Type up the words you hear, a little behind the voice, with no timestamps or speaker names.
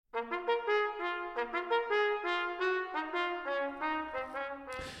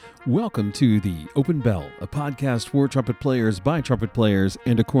Welcome to The Open Bell, a podcast for trumpet players by trumpet players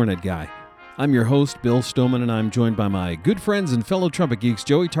and a cornet guy. I'm your host, Bill Stoneman, and I'm joined by my good friends and fellow trumpet geeks,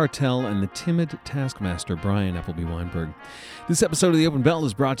 Joey Tartell and the timid taskmaster, Bryan Appleby Weinberg. This episode of The Open Bell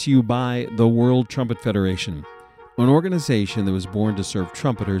is brought to you by the World Trumpet Federation, an organization that was born to serve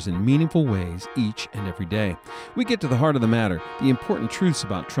trumpeters in meaningful ways each and every day. We get to the heart of the matter, the important truths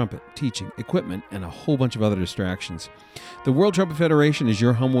about trumpet, teaching, equipment, and a whole bunch of other distractions. The World Trumpet Federation is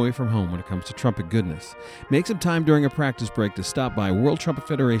your home away from home when it comes to trumpet goodness. Make some time during a practice break to stop by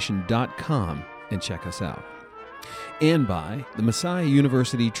worldtrumpetfederation.com and check us out. And by the Messiah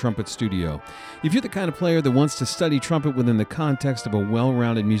University Trumpet Studio. If you're the kind of player that wants to study trumpet within the context of a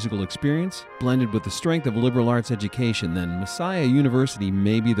well-rounded musical experience, blended with the strength of liberal arts education, then Messiah University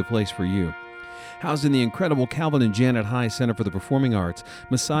may be the place for you. Housed in the incredible Calvin and Janet High Center for the Performing Arts,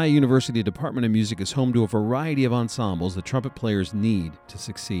 Messiah University Department of Music is home to a variety of ensembles that trumpet players need to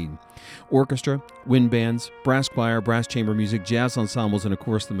succeed. Orchestra, wind bands, brass choir, brass chamber music, jazz ensembles, and of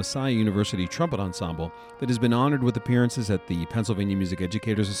course the Messiah University Trumpet Ensemble that has been honored with appearances at the Pennsylvania Music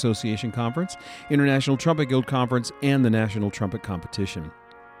Educators Association Conference, International Trumpet Guild Conference, and the National Trumpet Competition.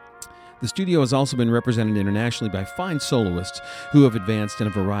 The studio has also been represented internationally by fine soloists who have advanced in a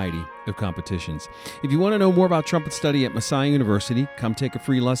variety of competitions. If you want to know more about trumpet study at Messiah University, come take a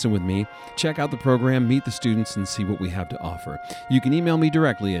free lesson with me, check out the program, meet the students, and see what we have to offer. You can email me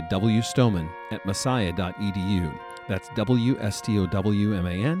directly at wstoneman@messiah.edu. That's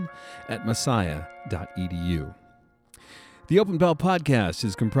WSTOWMAN@messiah.edu. The Open Bell podcast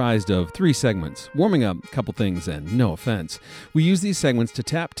is comprised of 3 segments: warming up, a couple things, and no offense. We use these segments to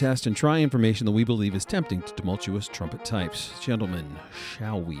tap, test, and try information that we believe is tempting to tumultuous trumpet types. Gentlemen,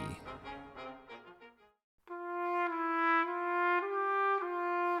 shall we?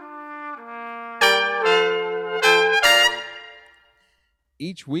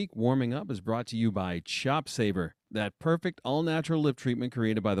 Each week, Warming Up is brought to you by Chop Saver, that perfect all-natural lip treatment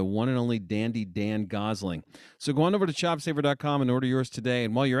created by the one and only dandy Dan Gosling. So go on over to chopsaver.com and order yours today.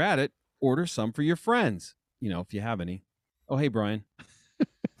 And while you're at it, order some for your friends, if you have any. Oh, hey, Bryan.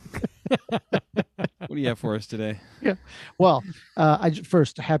 What do you have for us today? Yeah. Well,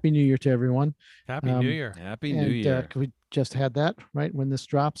 first, Happy New Year to everyone. Happy New Year. Happy New Year. We just had that, right, when this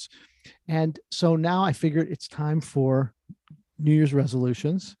drops. And so now I figured it's time for New Year's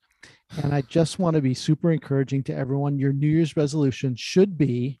resolutions. And I just want to be super encouraging to everyone. Your New Year's resolution should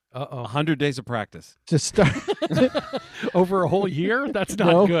be 100 days of practice. To start over a whole year? That's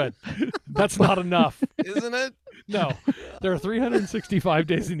not good. That's not enough. Isn't it? No. There are 365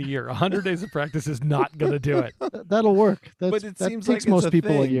 days in a year. 100 days of practice is not going to do it. That'll work. But it seems takes like most people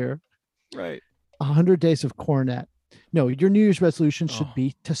thing. a year. Right. 100 days of cornet. No, your New Year's resolution should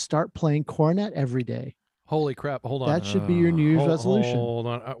be to start playing cornet every day. Holy crap. Hold on. That should be your New Year's resolution. Hold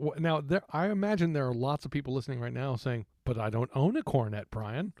on. Now, I imagine there are lots of people listening right now saying, but I don't own a cornet,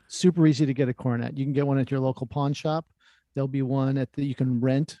 Bryan. Super easy to get a cornet. You can get one at your local pawn shop. There'll be one you can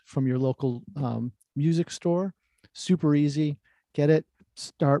rent from your local music store. Super easy. Get it.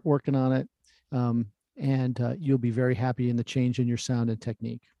 Start working on it. And you'll be very happy in the change in your sound and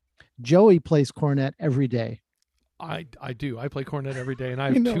technique. Joey plays cornet every day. I do. I play cornet every day, and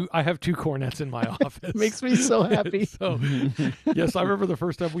I have two cornets in my office. Makes me so happy. So, yes, I remember the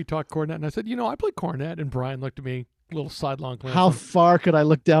first time we talked cornet, and I said, I play cornet, and Bryan looked at me, a little sidelong glance. How far could I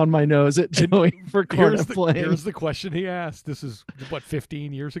look down my nose at Joey for cornet playing? Here's the question he asked. This is,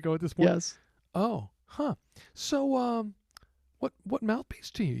 15 years ago at this point? Yes. Oh, huh. So, what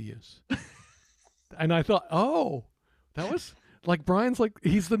mouthpiece do you use? And I thought, that was... Like Bryan's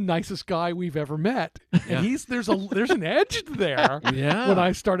he's the nicest guy we've ever met. And there's an edge there when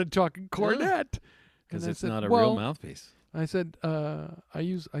I started talking cornet. Because it's not a real mouthpiece. I said, I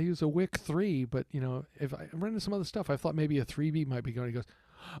use a Wick 3, but if I run into some other stuff, I thought maybe a 3B might be going. He goes,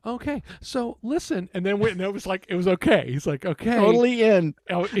 okay, so listen. And then it was okay. He's like, okay. Totally in.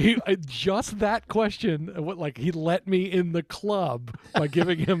 Just that question, he let me in the club by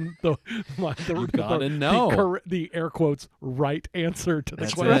giving him the air quotes right answer to the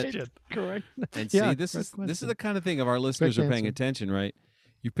question. Correct. And see, this is the kind of thing if our listeners are paying attention, right?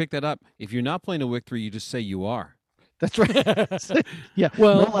 You pick that up. If you're not playing a Wick 3, you just say you are. That's right. Yeah.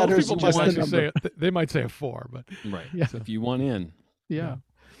 Well, no letters, people just might say they might say a 4, but right. Yeah. So if you want in, yeah.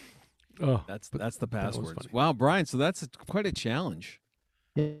 Oh, that's the passwords. Wow, Bryan. So that's quite a challenge.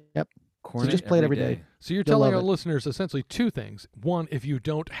 Yep. Cornet so just play it every day. So you're telling our listeners essentially 2 things. 1, if you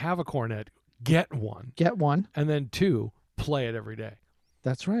don't have a cornet, get one. Get one. And then 2, play it every day.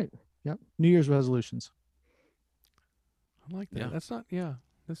 That's right. Yep. New Year's resolutions. I like that. Yeah.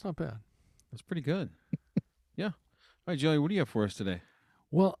 That's not bad. That's pretty good. Yeah. All right, Joey, what do you have for us today?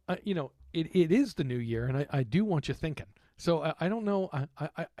 Well, it is the new year, and I do want you thinking. So I don't know.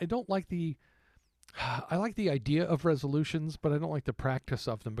 I don't like the. I like the idea of resolutions, but I don't like the practice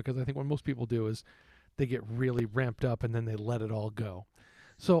of them, because I think what most people do is they get really ramped up and then they let it all go.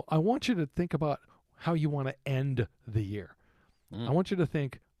 So I want you to think about how you want to end the year. I want you to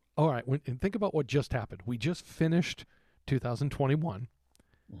think, all right, and think about what just happened. We just finished 2021.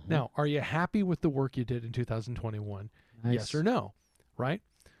 Now, are you happy with the work you did in 2021? Nice. Yes or no, right?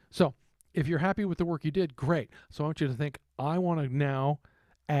 So if you're happy with the work you did, great. So I want you to think, I want to now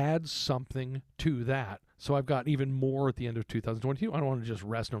add something to that. So I've got even more at the end of 2022. I don't want to just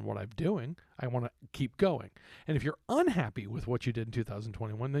rest on what I'm doing. I want to keep going. And if you're unhappy with what you did in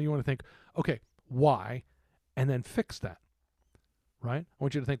 2021, then you want to think, okay, why? And then fix that. Right? I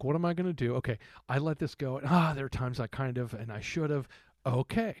want you to think, what am I going to do? Okay, I let this go. There are times I kind of, and I should have.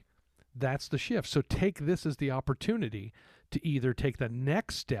 Okay, that's the shift. So take this as the opportunity to either take the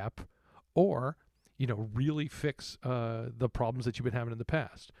next step or, really fix the problems that you've been having in the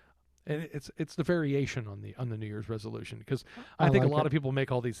past. And it's the variation on the New Year's resolution, because I think like a lot it. of people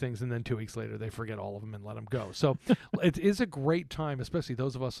make all these things and then 2 weeks later they forget all of them and let them go. So it is a great time, especially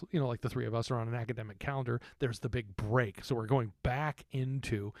those of us, like the three of us are on an academic calendar. There's the big break, so we're going back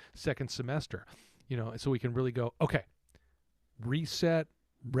into second semester, so we can really go, okay, reset,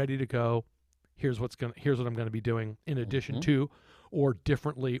 ready to go. Here's what I'm going to be doing in addition to, or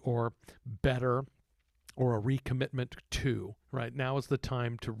differently, or better, or a recommitment to. Right now is the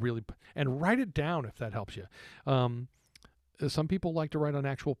time to really and write it down if that helps you. Some people like to write on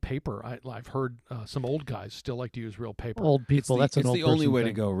actual paper. I've heard some old guys still like to use real paper. Old people. That's an it's old the only person way to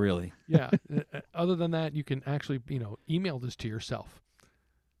thing. go, really. Yeah. Other than that, you can actually email this to yourself,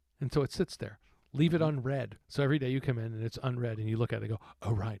 and so it sits there. Leave it unread. So every day you come in and it's unread, and you look at it and go,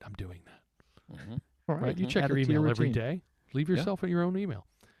 oh, right, I'm doing that. All Right? You check Add your it to your email every routine. day. Leave yourself in your own email.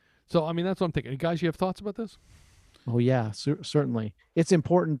 So, that's what I'm thinking. Guys, you have thoughts about this? Oh yeah, certainly. It's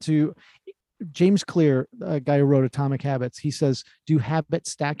important to. James Clear, a guy who wrote Atomic Habits, he says, do habit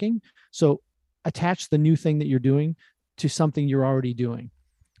stacking. So attach the new thing that you're doing to something you're already doing.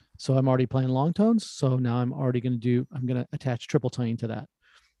 So I'm already playing long tones. So now I'm going to attach triple tonguing to that.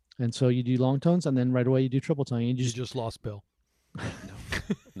 And so you do long tones, and then right away you do triple tonguing. You You just lost Bill. No.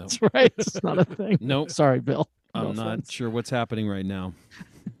 That's right. It's not a thing. Nope. Sorry, Bill. No I'm not offense. sure what's happening right now.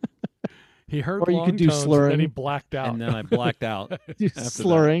 He heard Or you long could do tones, and then slurring. he blacked out. And then I blacked out. Do that.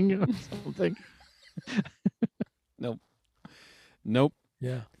 slurring or something. Nope.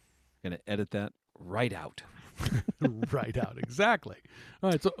 Yeah. Gonna edit that right out. Right out. Exactly. All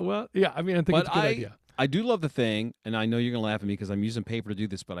right. So, I think But it's a good idea. I do love the thing, and I know you're gonna laugh at me because I'm using paper to do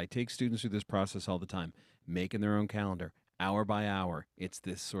this, but I take students through this process all the time, making their own calendar, hour by hour. It's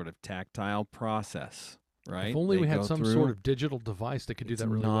this sort of tactile process, right? If only They we had go some through. sort of digital device that could do It's that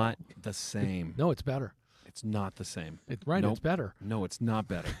really not well. the same. No, it's better. It's not the same. It's Nope. better. No, it's not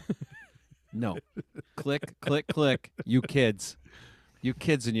better. No. Click, click, click. You kids. You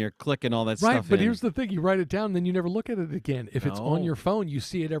kids, and you're clicking all that Right, stuff but in. here's the thing. You write it down, then you never look at it again. If it's on No. your phone, you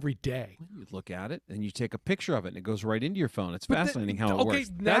see it every day. You look at it, and you take a picture of it, and it goes right into your phone. It's But that- fascinating how it okay,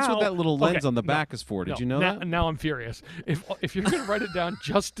 works. That's what now- that little lens okay, on the no, back is for. Did you know now, that? Now I'm furious. If you're going to write it down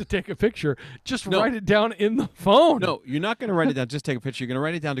just to take a picture, just No. write it down in the phone. No, you're not going to write it down. Just take a picture. You're going to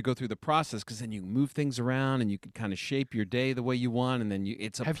write it down to go through the process, because then you can move things around, and you can kind of shape your day the way you want, and then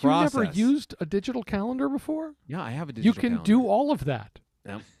it's a Have process. you never used a digital calendar before? Yeah, I have a digital You can calendar. do all of that.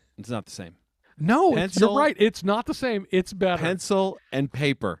 No, it's not the same. No, Pencil- you're right. It's not the same. It's better. Pencil and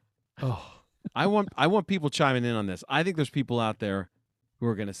paper. Oh, I want people chiming in on this. I think there's people out there who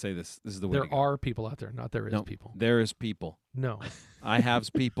are going to say this is the way to there go. are people out there. Not there is No, people. There is people. No. I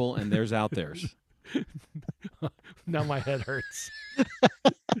have's people, and there's out there's. Now my head hurts.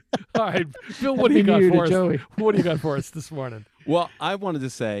 All right, Phil, what do you Happy got New Year for to us? Joey. What do you got for us this morning? Well, I wanted to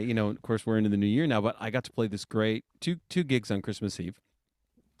say, of course, we're into the new year now, but I got to play this great two gigs on Christmas Eve,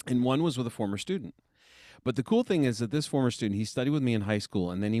 and one was with a former student. But the cool thing is that this former student, he studied with me in high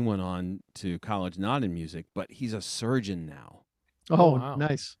school, and then he went on to college, not in music, but he's a surgeon now. Oh, wow.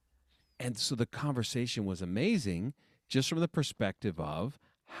 nice. And so the conversation was amazing, just from the perspective of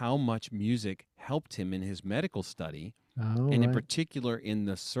how much music helped him in his medical study, Oh, and in right. particular in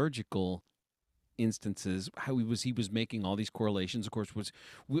the surgical instances, how he was making all these correlations. Of course,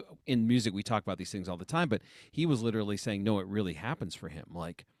 in music we talk about these things all the time, but he was literally saying, no, it really happens for him.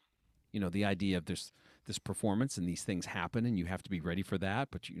 Like, the idea of this performance and these things happen and you have to be ready for that,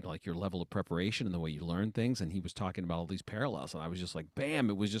 but your level of preparation and the way you learn things. And he was talking about all these parallels, and I was just like, bam,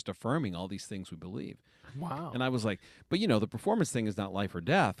 it was just affirming all these things we believe. Wow. And I was like, but the performance thing is not life or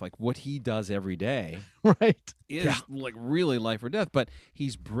death. Like what he does every day Right. is like really life or death, but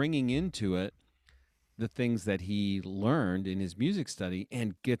he's bringing into it the things that he learned in his music study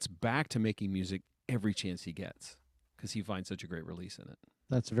and gets back to making music every chance he gets because he finds such a great release in it.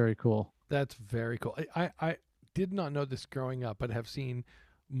 That's very cool. That's very cool. I did not know this growing up, but have seen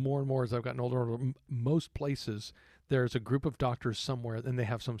more and more as I've gotten older. Most places, there's a group of doctors somewhere, and they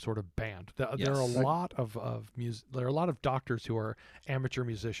have some sort of band. There are a lot of music. There are a lot of doctors who are amateur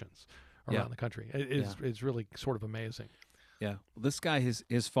musicians around the country. It's really sort of amazing. Yeah, this guy,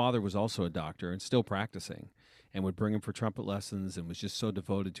 his father was also a doctor and still practicing, and would bring him for trumpet lessons, and was just so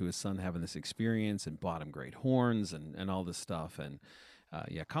devoted to his son having this experience, and bought him great horns and all this stuff. And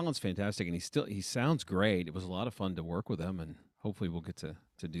Colin's fantastic, and he sounds great. It was a lot of fun to work with him, and hopefully we'll get to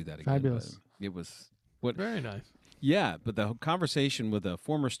do that again. Fabulous. But it was Very nice. Yeah, but the conversation with a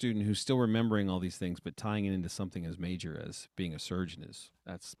former student who's still remembering all these things, but tying it into something as major as being a surgeon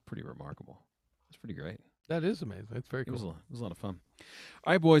that's pretty remarkable. It's pretty great. That is amazing. It's very cool. It was a lot of fun.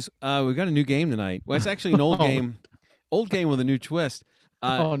 All right, boys, we've got a new game tonight. Well, it's actually an old game with a new twist.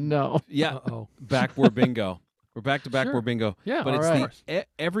 Oh no! Yeah, Backbore Bingo. We're back to Backbore Sure. Bingo. Yeah, but all it's right. the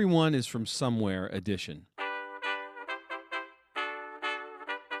Everyone is from Somewhere edition.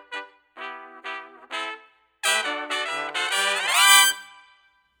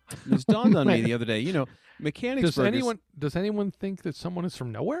 It dawned on me the other day. Mechanicsburg. Does anyone think that someone is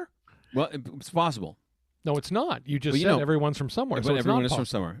from nowhere? Well, it's possible. No, it's not. You just Well, said everyone's from somewhere. But So it's everyone not is from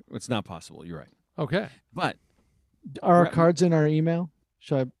possible. somewhere. It's not possible. You're right. Okay. But Are our cards in our email?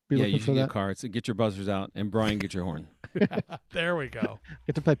 Should I be you looking should for get that? cards. Get your buzzers out, and Bryan, get your horn. There we go.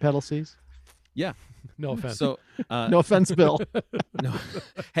 Get to play pedal Cs. Yeah. No offense. So No offense, Bill. no.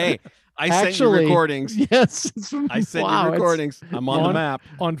 Hey, I sent you Actually, recordings. Yes. I sent wow, you it's- recordings. I'm on the map.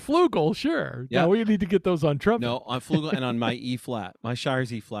 On Flugel, sure. Yeah. No, we need to get those on trumpet. No, on Flugel and on my E flat. My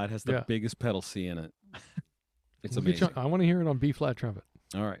Shire's E flat has the Yeah. biggest pedal C in it. It's We'll get you- amazing. I want to hear it on B flat trumpet.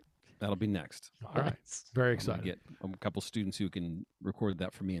 All right. That'll be next. All right. Very I'm gonna excited. get a couple students who can record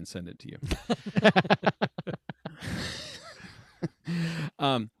that for me and send it to you.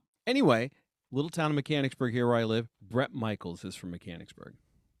 Anyway, little town of Mechanicsburg here where I live. Brett Michaels is from Mechanicsburg.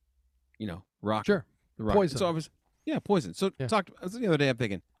 Rock. Sure. The rock. Poison. So Poison. So Yeah. I was the other day I'm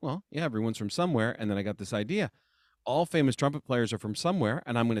thinking, well, yeah, everyone's from somewhere, and then I got this idea. All famous trumpet players are from somewhere,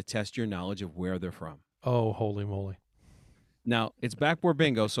 and I'm going to test your knowledge of where they're from. Oh, holy moly. Now, it's Backbore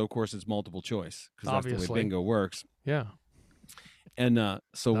Bingo, so of course it's multiple choice because that's the way Obviously. bingo works. Yeah. And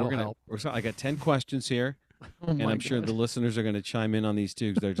so That'll we're gonna. help. I got 10 questions here, Oh and my I'm sure God. the listeners are going to chime in on these too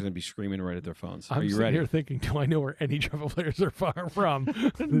because they're just going to be screaming right at their phones. I'm Are you sitting ready? here thinking, do I know where any trumpet players are far from?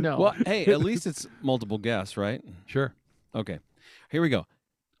 No. Well, hey, at least it's multiple guess, right? Sure. Okay, here we go.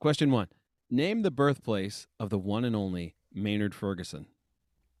 Question 1: Name the birthplace of the one and only Maynard Ferguson.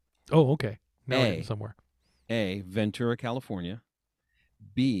 Oh, okay. Now we're A. getting somewhere. A. Ventura, California.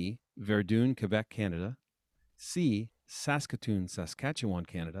 B. Verdun, Quebec, Canada. C. Saskatoon, Saskatchewan,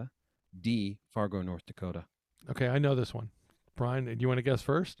 Canada. D. Fargo, North Dakota. Okay, I know this one. Brian, do you want to guess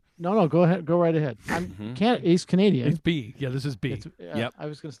first? No, go ahead. Go right ahead. Mhm. He's Canadian. It's B. Yeah, this is B. Yep. I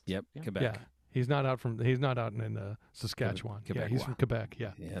was going to. Yep, Yeah. Quebec. Yeah. He's not out in Saskatchewan. Yeah, he's from Quebec.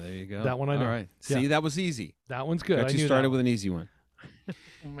 Yeah. Yeah, there you go. That one I know. All right. Yeah. See, that was easy. That one's good. Got I you knew started that with an easy one.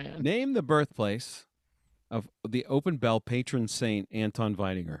 Oh, man. Name the birthplace of the open bell patron saint Anton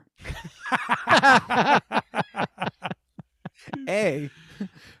Weidinger. A.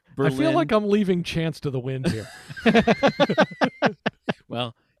 Berlin. I feel like I'm leaving chance to the wind here.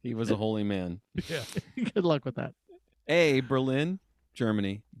 Well, he was a holy man. Yeah. Good luck with that. A. Berlin,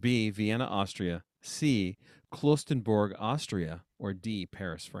 Germany. B. Vienna, Austria. C. Klostenborg, Austria. Or D.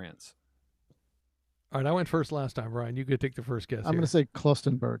 Paris, France. All right, I went first last time, Brian. You could take the first guess. I'm going to say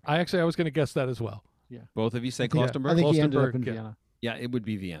Klostenberg. I was going to guess that as well. Both of you say I think Klostenborg? he ended up Klostenberg, in yeah. Vienna. Yeah, it would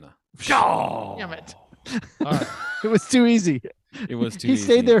be Vienna. Oh! Damn it. All right. It was too easy. It was too He easy.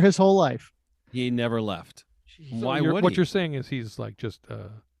 stayed there his whole life. He never left. So Why would what he? you're saying is he's like just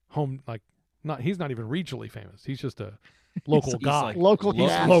home, like he's not even regionally famous. He's just a local He's guy. like Local lo-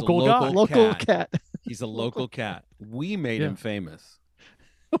 cat. he's a Local guy. Local cat. cat. He's a local cat. We made Yeah. him famous.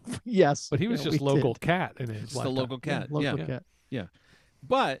 Yes. But he was Yeah, just we local did. cat in his It's the lifetime. local cat. Local Yeah. cat.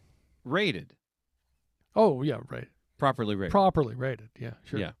 But rated. Oh, yeah, right. Properly rated. Properly rated. Yeah,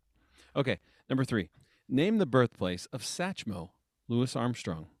 sure. Yeah. Okay. Number 3. Name the birthplace of Satchmo, Louis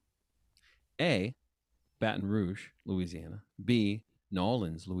Armstrong. A. Baton Rouge, Louisiana. B. New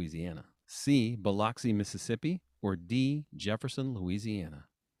Orleans, Louisiana. C. Biloxi, Mississippi. Or D. Jefferson, Louisiana.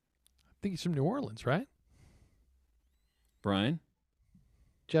 I think he's from New Orleans, right? Bryan?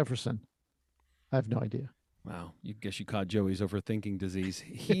 Jefferson. I have no idea. Wow, you guess you caught Joey's overthinking disease.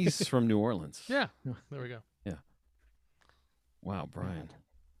 He's from New Orleans. Yeah. There we go. Wow, Bryan.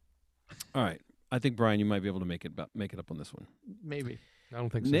 All right, I think Bryan, you might be able to make it up on this one. Maybe. I don't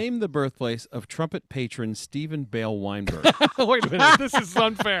think so. Name the birthplace of trumpet patron Stephen Bale Weinberg. Wait a minute. This is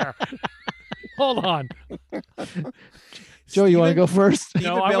unfair. Hold on. Joe, you want to go first? Stephen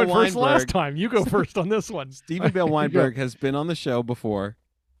No, I Bale went first last Weinberg. time. You go first on this one. Stephen Bale Weinberg has been on the show before,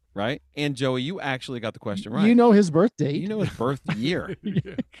 right? And Joey, you actually got the question right. You know his birth date. You know his birth year.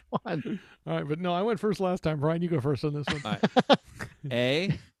 Come on. All right, but no, I went first last time. Bryan, you go first on this one. All right.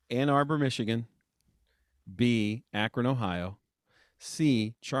 A, Ann Arbor, Michigan. B, Akron, Ohio.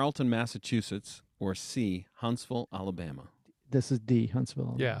 C, Charlton, Massachusetts. Or C, Huntsville, Alabama. This is D,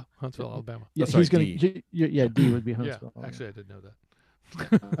 Huntsville. Yeah, Huntsville, Alabama. Yeah, sorry, he's gonna. D. Yeah, D would be Yeah, Huntsville. actually, I did know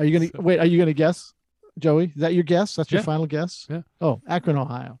that. Are you gonna wait? Are you gonna guess, Joey? Is that your guess? That's your Yeah. final guess? Yeah. Oh, Akron,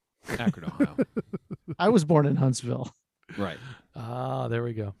 Ohio. Akron, Ohio. I was born in Huntsville. Right. Ah, there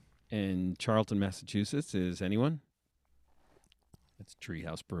we go. And Charlton, Massachusetts is anyone? That's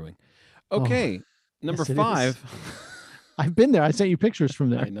Treehouse Brewing. Okay, number yes, it is. 5. I've been there. I sent you pictures from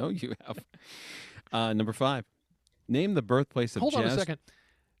there. I know you have. Number 5. Name the birthplace of Hold jazz. on a second.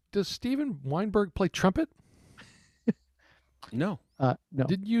 Does Stephen Weinberg play trumpet? No. No.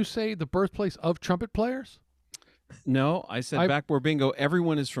 Did you say the birthplace of trumpet players? No, I said Backbore Bingo.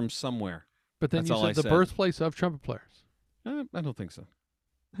 Everyone is from somewhere. But then That's you all said I the said. birthplace of trumpet players. I don't think so.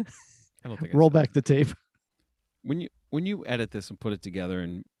 I don't think I Roll said back the tape. that. When you edit this and put it together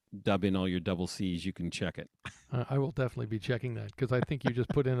and dub in all your double C's, you can check it. I will definitely be checking that because I think you just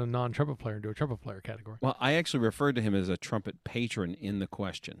put in a non-trumpet player into a trumpet player category. Well, I actually referred to him as a trumpet patron in the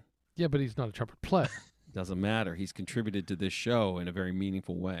question. Yeah, but he's not a trumpet player. Doesn't matter. He's contributed to this show in a very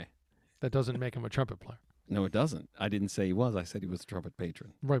meaningful way. That doesn't make him a trumpet player. No, it doesn't. I didn't say he was. I said he was a trumpet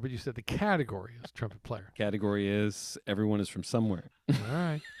patron. Right, but you said the category is trumpet player. Category is everyone is from somewhere. All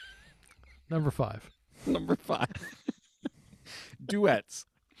right. Number 5. Number 5. Duets.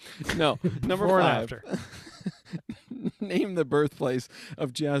 No, number Before and 5. after. Name the birthplace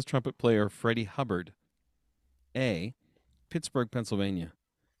of jazz trumpet player Freddie Hubbard. A, Pittsburgh, Pennsylvania.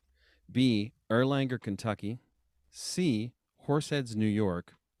 B, Erlanger, Kentucky. C, Horseheads, New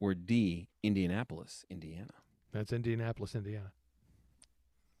York. Or D, Indianapolis, Indiana. That's Indianapolis, Indiana.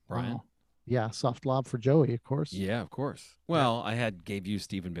 Bryan? Wow. Yeah, soft lob for Joey, of course. Yeah, of course. Well, I gave you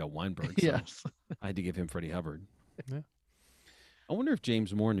Stephen Bale Weinberg, so Yes. I had to give him Freddie Hubbard. Yeah. I wonder if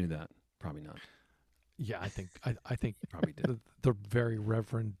James Moore knew that. Probably not. Yeah, I think Probably did. the very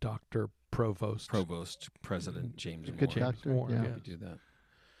Reverend Dr. Provost. President James Good Moore. job. James Moore, Yeah. yeah. Could do that.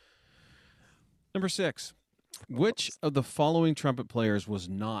 Number 6. Which of the following trumpet players was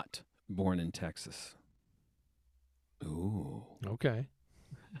not born in Texas? Ooh. Okay.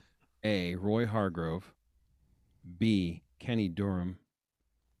 A, Roy Hargrove. B, Kenny Durham.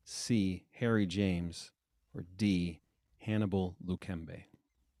 C, Harry James. Or D, Hannibal Lukembe.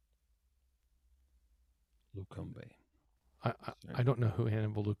 Lukembe. I don't know who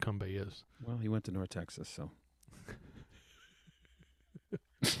Hannibal Lukembe is. Well, he went to North Texas, so.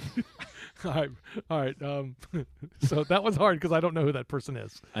 All right. So that was hard because I don't know who that person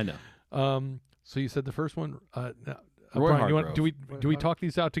is. I know. So you said the first one. Roy Brian, Hargrove. do we talk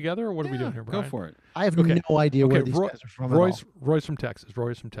these out together, or what are we doing here, Brian? Go for it. I have Okay. no idea where Okay, these guys are from. Roy's from Texas.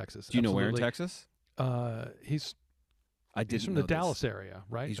 Roy's from Texas. Do you know where in Absolutely. Texas? He's I didn't from know the this. Dallas area,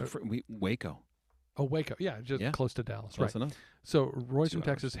 right? He's Waco. Oh, Waco. Yeah, just Yeah. close to Dallas, Close right? enough. So Roy's 2 from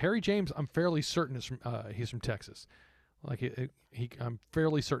Texas. Harry James, I'm fairly certain is from. He's from Texas. Like I'm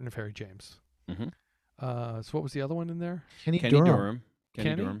fairly certain of Harry James. Mm-hmm. So what was the other one in there? Kenny Kenny Durham. Durham.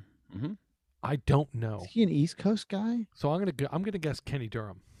 Kenny? Durham. Mm-hmm. I don't know. Is he an East Coast guy? So I'm gonna guess Kenny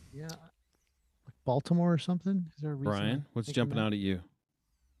Durham. Yeah. Like Baltimore or something? Is there a reason? Brian, I'm what's thinking jumping that? out at you?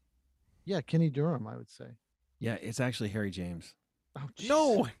 Yeah, Kenny Durham, I would say. Yeah, it's actually Harry James. Oh, jeez.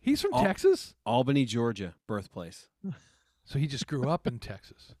 No, he's from Oh. Texas. Albany, Georgia, birthplace, So he just grew up in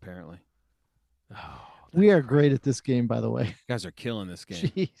Texas. apparently. Oh, We are great at this game, by the way. You guys are killing this game.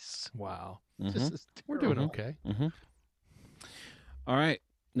 Jeez. wow. Mhm. This is We're doing terrible. okay. Mm-hmm. All right,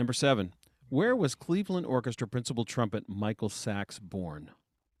 number 7. Where was Cleveland Orchestra principal trumpet Michael Sachs born?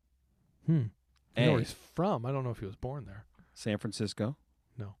 I know where A, he's from. I don't know if he was born there. San Francisco.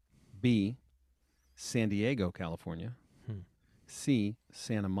 No. B, San Diego, California. Hmm. C,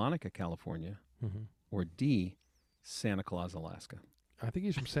 Santa Monica, California. Mm-hmm. Or D, Santa Claus, Alaska. I think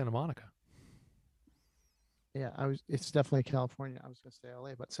he's from Santa Monica. Yeah, it's definitely California. I was going to say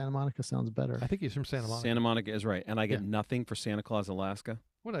LA, but Santa Monica sounds better. I think he's from Santa Monica. Santa Monica is right. And I get Yeah. nothing for Santa Claus, Alaska.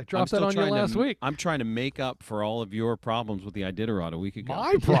 What, I dropped that on you last week? I'm trying to make up for all of your problems with the Iditarod a week ago.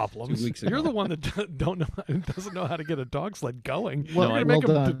 My problems? 2 weeks ago. You're the one that doesn't know how to get a dog sled going. Well, You're well going to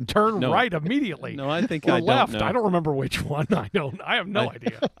make him done. turn No. right immediately. No, I think or I left. don't know. I don't remember which one. I have no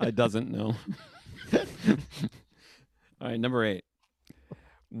idea. I doesn't know. All right, number 8.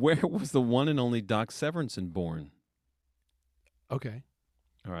 Where was the one and only Doc Severinsen born? Okay.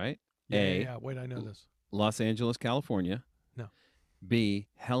 All right. Yeah, A, yeah. Wait, I know this. Los Angeles, California. No. B,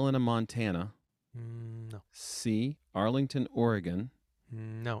 Helena, Montana. No. C, Arlington, Oregon.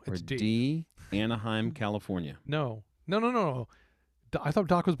 No, Or it's D, Anaheim, California. No. I thought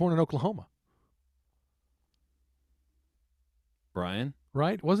Doc was born in Oklahoma. Brian,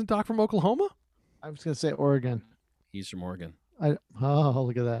 Right? Wasn't Doc from Oklahoma? I was going to say Oregon. he's from Oregon. Oh,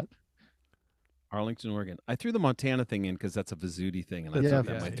 look at that. Arlington, Oregon. I threw the Montana thing in because that's a Vizzuti thing, and I Yeah, thought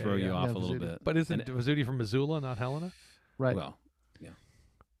that yeah, might yeah, throw you yeah. off Yeah, a little Vizzuti. bit. But isn't And- Vizzuti from Missoula, not Helena? Right. Well,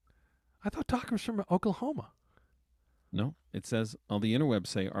 I thought Doc was from Oklahoma. no. It says on the interwebs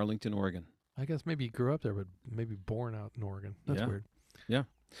say Arlington, Oregon. I guess maybe he grew up there, but maybe born out in Oregon. That's Yeah. weird.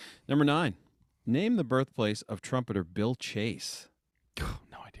 Number 9. Name the birthplace of trumpeter Bill Chase.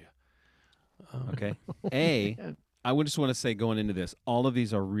 No idea. Okay. A, I would just want to say going into this, all of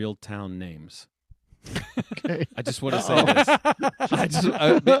these are real town names. Okay. I just want to say this.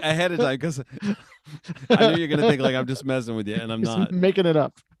 Ahead of time because I know you're going to think like I'm just messing with you, and I'm Just not. making it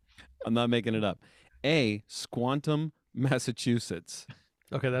up. I'm not making it up. A, Squantum, Massachusetts.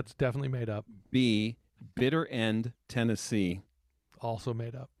 Okay, that's definitely made up. B, Bitter End, Tennessee. Also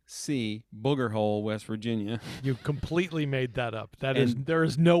made up. C, Booger Hole, West Virginia. You completely made that up. There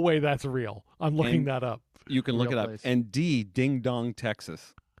is no way that's real. I'm looking And- that up. You can look Real it up. place. And D, Ding Dong,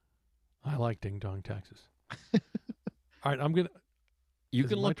 Texas. I like Ding Dong, Texas. All right, I'm gonna. You is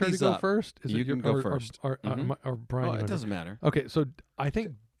can it my look turn these to go up. first? Is You it can your, go or, first. Or Mhm. Brian. Oh, you it wanna- doesn't matter. Okay, so I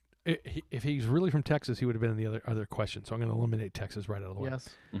think if he's really from Texas, he would have been in the other question. So I'm going to eliminate Texas right out of the way. Yes.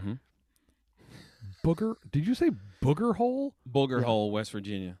 Mm-hmm. Booger? Did you say Booger Hole? Booger Yeah. Hole, West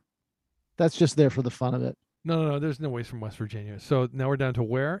Virginia. That's just there for the fun of it. No. There's no way he's from West Virginia. So now we're down to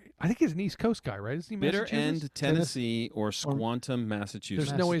where? I think he's an East Coast guy, right? Is he Bitter Massachusetts? End, Tennessee, or Squantum, There's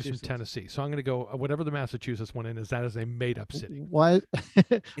Massachusetts. no way he's from Massachusetts. Tennessee. So I'm going to go whatever the Massachusetts one is. That is a made up city. Why?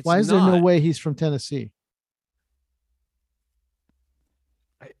 Why is there no not. way he's from Tennessee?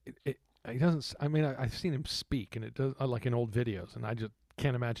 He doesn't. I mean, I've seen him speak, and it does like in old videos, and I just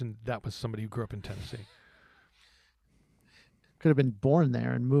can't imagine that was somebody who grew up in Tennessee. Could have been born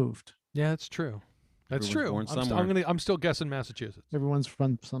there and moved. Yeah, that's true. That's Everyone's true. born somewhere. I'm still guessing Massachusetts. Everyone's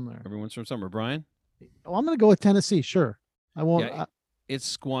from somewhere. Everyone's from somewhere. Brian? Oh, I'm going to go with Tennessee. Sure. I won't. Yeah,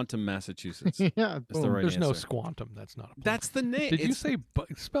 It's Squantum, Massachusetts. yeah. That's the boom. right There's no answer. squantum. That's not a place. That's the name. Did you It's say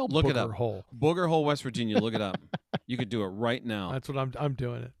spell Look it booger up. hole? Booger Hole, West Virginia. Look it up. You could do it right now. That's what I'm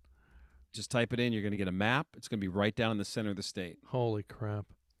doing it. Just type it in. You're going to get a map. It's going to be right down in the center of the state. Holy crap!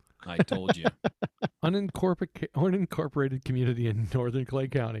 I told you. Unincorporated community in northern Clay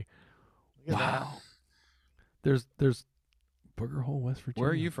County. Look at that. Wow. There's Booger Hole, West Virginia.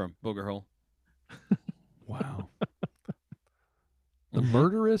 Where are you from, Booger Hole? Wow. The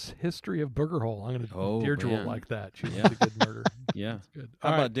murderous history of Booger Hole. I'm going to Oh, Deirdre will man. like that. She Yeah. loves a good murder. Yeah. That's good. How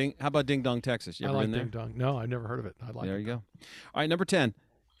All about right. How about Ding Dong, Texas? You I ever like been there? Ding Dong. No, I've never heard of it. I like There it. you go. All right, number 10.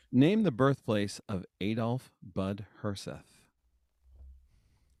 Name the birthplace of Adolf Bud Herseth.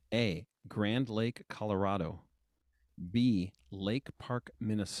 A, Grand Lake, Colorado. B, Lake Park,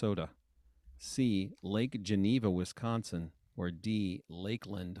 Minnesota. C, Lake Geneva, Wisconsin. Or D,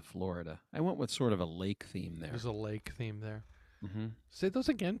 Lakeland, Florida. I went with sort of a lake theme there. There's a lake theme there. Mm-hmm. Say those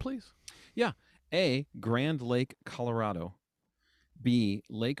again, please. A, Grand Lake, Colorado. B,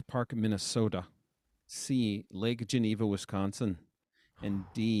 Lake Park, Minnesota. C, Lake Geneva, Wisconsin. And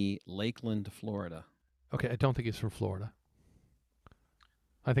D, Lakeland, Florida. Okay, I don't think he's from Florida.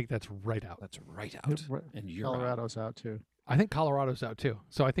 I think that's right out. That's right out. Right. And you're out. Colorado's out too. I think Colorado's out too.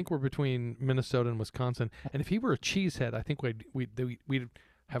 So I think we're between Minnesota and Wisconsin. And if he were a cheesehead, I think we'd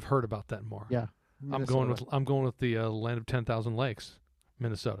have heard about that more. Yeah. I'm going with the land of 10,000 lakes,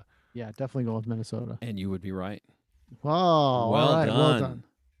 Minnesota. Yeah, definitely going with Minnesota. And you would be right. Wow. well all right, done. Well done.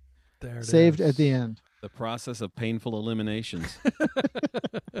 There it Saved is. at the end. The process of painful eliminations.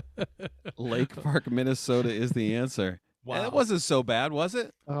 Lake Park, Minnesota is the answer. Wow. And it wasn't so bad, was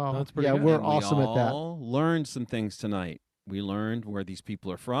it? Oh, That's pretty yeah, good. we're And awesome we at that. all learned some things tonight. We learned where these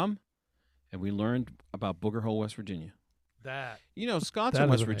people are from, and we learned about Booger Hole, West Virginia. That You know, Scott's That in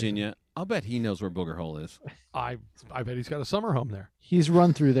is West amazing. Virginia. I'll bet he knows where Booger Hole is. I bet he's got a summer home there. He's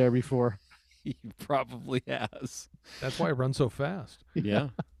run through there before. He probably has. That's why I run so fast. Yeah.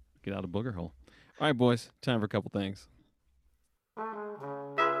 Get out of booger hole. All right, boys. Time for a couple things.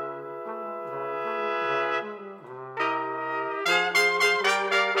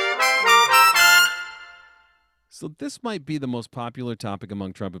 So this might be the most popular topic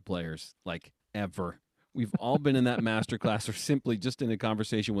among trumpet players, like ever. We've all been in that master class or simply just in a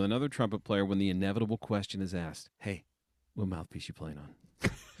conversation with another trumpet player when the inevitable question is asked, hey, what mouthpiece you playing on?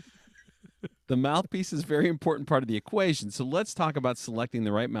 The mouthpiece is a very important part of the equation, so let's talk about selecting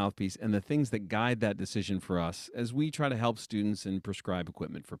the right mouthpiece and the things that guide that decision for us as we try to help students and prescribe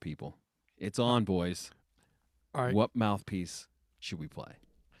equipment for people. It's on, boys. All right. What mouthpiece should we play?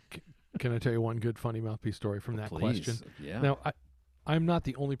 Can I tell you one good funny mouthpiece story from that question? Yeah. Now, I'm not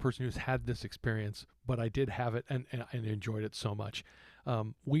the only person who's had this experience, but I did have it and enjoyed it so much.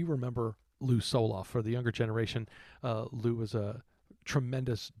 We remember Lou Soloff. For the younger generation, Lou was a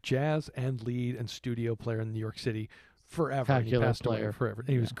tremendous jazz and lead and studio player in New York City forever. And he passed away forever. And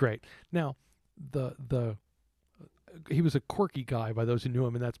he was great. Now, he was a quirky guy by those who knew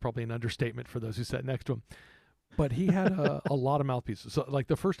him, and that's probably an understatement for those who sat next to him. But he had a lot of mouthpieces. So, like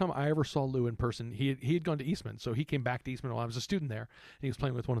the first time I ever saw Lou in person, he had gone to Eastman. So he came back to Eastman while I was a student there, and he was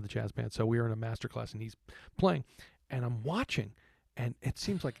playing with one of the jazz bands. So we were in a master class, and he's playing, and I'm watching, and it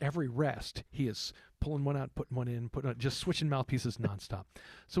seems like every rest he is pulling one out, putting one in, just switching mouthpieces nonstop.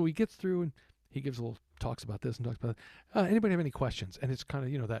 So he gets through, and he gives a little talks about this and talks about that. Anybody have any questions? And it's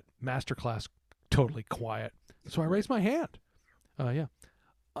kind of that master class, totally quiet. So I raise my hand. Yeah.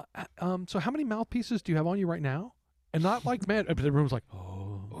 So how many mouthpieces do you have on you right now? And not like, man, but the room's like,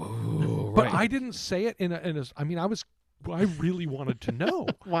 oh, but right. I didn't say it I really wanted to know.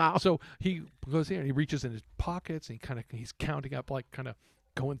 Wow. So he goes in and he reaches in his pockets and he's counting up, like kind of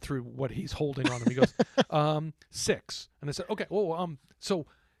going through what he's holding on him. He goes, 6. And I said, okay, so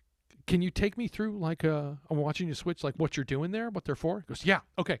can you take me through, like, I'm watching you switch, like what you're doing there, what they're for? He goes, yeah,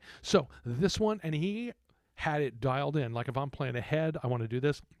 okay. So this one, and he had it dialed in. Like if I'm playing ahead, I want to do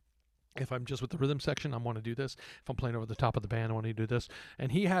this. If I'm just with the rhythm section, I want to do this. If I'm playing over the top of the band, I want to do this.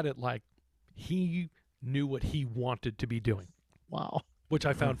 And he had it like he knew what he wanted to be doing. Wow. Which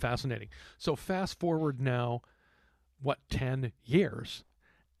I found fascinating. So fast forward now, 10 years,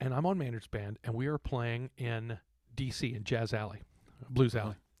 and I'm on Maynard's band, and we are playing in D.C. in Jazz Alley, Blues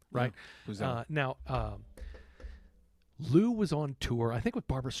Alley, right? Yeah, Blues Alley. Now, Lou was on tour, I think with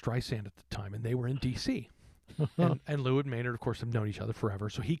Barbara Streisand at the time, and they were in D.C. and Lou and Maynard, of course, have known each other forever.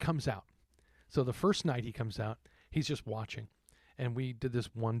 So he comes out. So the first night he comes out, he's just watching. And we did this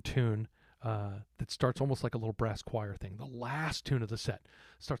one tune that starts almost like a little brass choir thing. The last tune of the set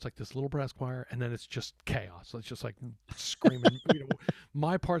starts like this little brass choir, and then it's just chaos. So it's just like screaming.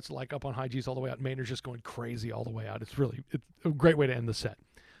 My part's like up on high G's all the way out. Maynard's just going crazy all the way out. It's a great way to end the set.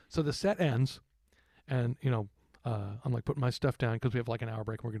 So the set ends, and, I'm like putting my stuff down because we have like an hour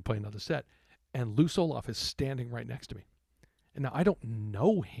break and we're going to play another set. And Lou Soloff is standing right next to me. And now I don't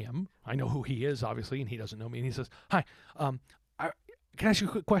know him. I know who he is, obviously, and he doesn't know me. And he says, hi, can I ask you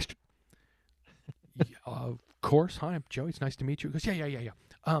a quick question? Of course. Hi, I'm Joey. It's nice to meet you. He goes,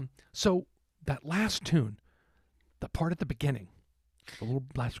 yeah. So that last tune, the part at the beginning,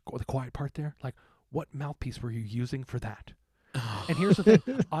 the quiet part there, like what mouthpiece were you using for that? And here's the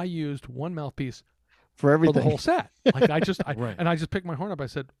thing. I used one mouthpiece for everything. For the whole set. Like I just Right. picked my horn up. I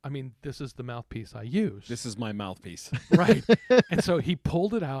said, this is the mouthpiece I use. This is my mouthpiece. Right. And so he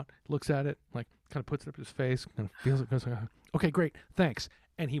pulled it out, looks at it, like kind of puts it up his face, kind of feels it, goes, okay, great, thanks.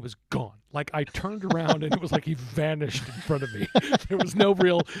 And he was gone. Like I turned around and it was like he vanished in front of me. There was no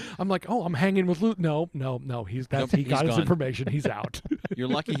real. I'm like, I'm hanging with Luke. No. He got his gone. information. He's out. You're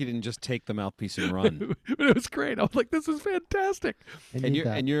lucky he didn't just take the mouthpiece and run. But it was great. I was like, this is fantastic. And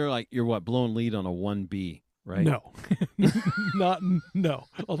you're what, blowing lead on a 1B, right? No, no.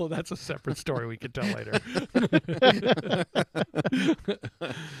 Although that's a separate story we could tell later.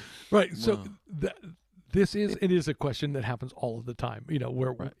 Right. Wow. So it is a question that happens all of the time,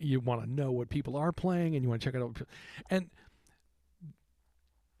 where right. You want to know what people are playing and you want to check it out. And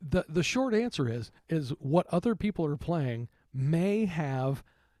the short answer is what other people are playing may have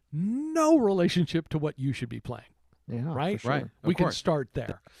no relationship to what you should be playing. Yeah, right. For sure. Right. We can start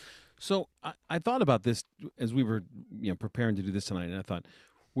there. So I thought about this as we were preparing to do this tonight, and I thought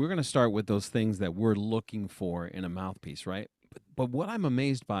we're going to start with those things that we're looking for in a mouthpiece, right? But what I'm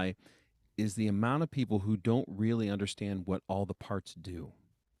amazed by is the amount of people who don't really understand what all the parts do.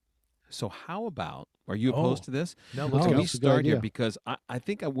 So how about, are you opposed to this? No, let's Can go. we start here? Because I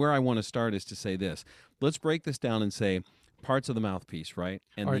think where I want to start is to say this. Let's break this down and say parts of the mouthpiece, right?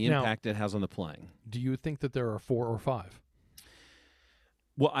 And the impact it has on the playing. Do you think that there are 4 or 5?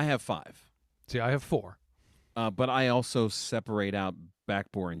 Well, I have 5. See, I have 4. But I also separate out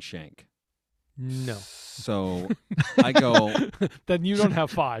backbore and shank. No. So I go. Then you don't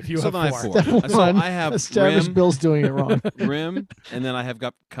have 5. You So have then I 4. have 4. Step So one, I have establish rim, Bill's doing it wrong. rim, and then I have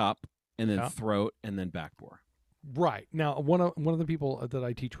got cup, and then Yeah. throat, and then backbore. Right. Now, one of the people that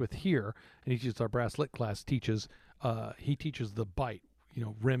I teach with here, and he teaches our brass lit class, teaches he teaches the bite,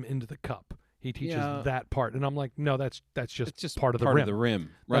 rim into the cup. He teaches that part, and I'm like, no, that's just It's just part of the rim.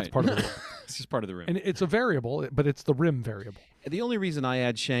 Right. That's part of the rim. It's just part of the rim. And it's a variable, but it's the rim variable. The only reason I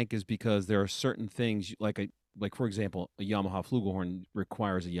add shank is because there are certain things like for example, a Yamaha flugelhorn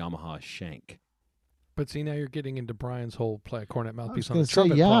requires a Yamaha shank. But see, now you're getting into Brian's whole play a cornet I was mouthpiece on going the to say,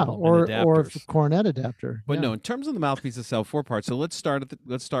 trumpet yeah, problem. or adapters. cornet adapter. But yeah. no, in terms of the mouthpiece itself, 4 parts. So let's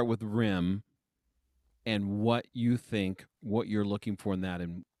start with rim, and what you think, what you're looking for in that,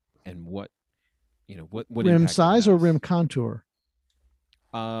 and what what rim impact it size or has. rim contour.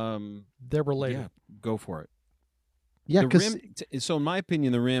 They're related. Yeah, go for it. Yeah, The because rim. So in my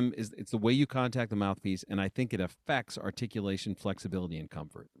opinion, the rim it's the way you contact the mouthpiece, and I think it affects articulation, flexibility, and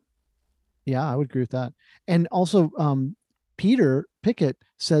comfort. yeah, I would agree with that. And also, Peter Pickett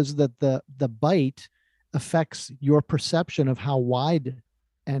says that the bite affects your perception of how wide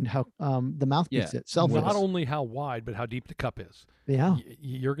and how the mouthpiece itself Not is. only how wide, but how deep the cup is. Yeah,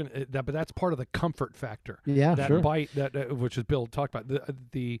 You're gonna but that's part of the comfort factor. yeah, That sure. bite that which is Bill talked about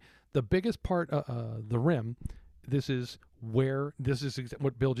the biggest part the rim. This is what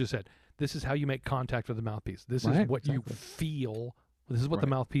Bill just said. This is how you make contact with the mouthpiece. This Right, is what you exactly. feel. This is what the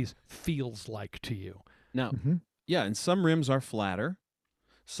Right. mouthpiece feels like to you. Now, Mhm. yeah, and some rims are flatter,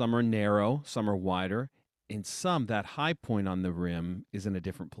 some are narrow, some are wider. In some, that high point on the rim is in a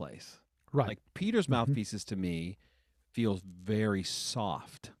different place. Right. Like Peter's Mhm. mouthpieces to me feels very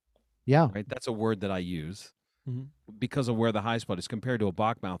soft. Yeah, Right, that's a word that I use Mhm. because of where the high spot is compared to a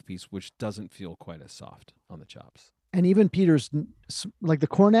Bach mouthpiece, which doesn't feel quite as soft on the chops. and even Peter's like the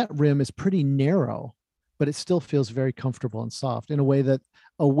cornet rim is pretty narrow, but it still feels very comfortable and soft in a way that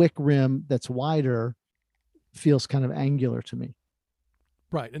a wick rim that's wider feels kind of angular to me.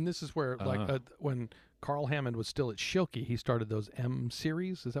 Right, and this is where Ah. when Carl Hammond was still at Schilke, he started those M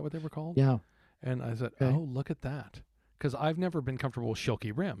series. Is that what they were called? Yeah, And I said, Okay. oh, look at that, because I've never been comfortable with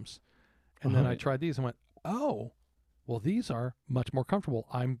Schilke rims, and then I Right. tried these and went, oh, well, these are much more comfortable.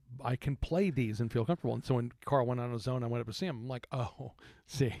 I can play these and feel comfortable. And so when Carl went on his own, I went up to see him. I'm like, oh,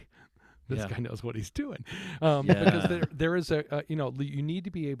 see, this Yeah. guy knows what he's doing. Yeah. Because there is you need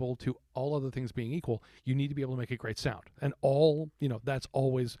to be able to, all other things being equal, you need to be able to make a great sound, and that's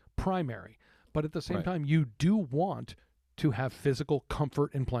always primary. But at the same Right. time, you do want to have physical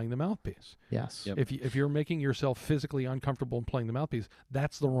comfort in playing the mouthpiece. yes. Yep. If you're making yourself physically uncomfortable in playing the mouthpiece,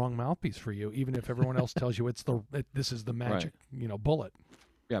 that's the wrong mouthpiece for you. Even if everyone else tells you this is the magic bullet.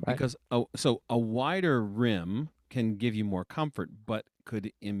 Yeah, Right. because so a wider rim can give you more comfort, but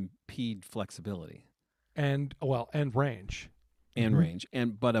could impede flexibility And range. and Mhm. range.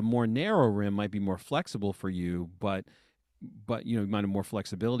 But a more narrow rim might be more flexible for you, but you might have more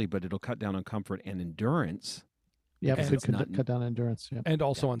flexibility, but it'll cut down on comfort and endurance. Yeah, Because could it's not- cut down endurance. Yeah. And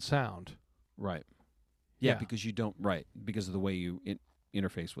also on sound. Right. Yeah, Yeah. because you don't because of the way you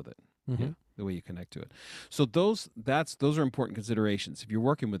interface with it. Mhm. Yeah, the way you connect to it. So those are important considerations. If you're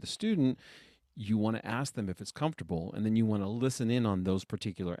working with a student, you want to ask them if it's comfortable, and then you want to listen in on those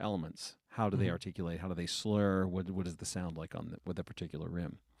particular elements. How do they Mhm. articulate? How do they slur? What is the sound like with a particular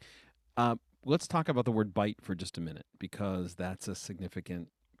rim? Let's talk about the word bite for just a minute, because that's a significant.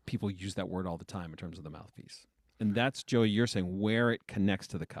 People use that word all the time in terms of the mouthpiece, and that's, Joey, you're saying where it connects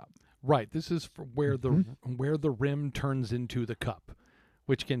to the cup. Right. This is for where Mm-hmm. where the rim turns into the cup,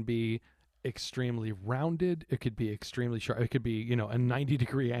 which can be extremely rounded. It could be extremely sharp. It could be, a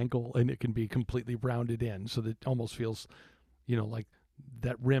 90-degree angle, and it can be completely rounded in, so that it almost feels, like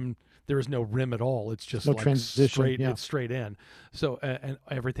that rim. There is no rim at all. It's just No like transition, straight. yeah. It's straight in. So and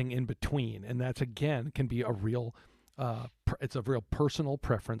everything in between, and that's again can be a real. It's a real personal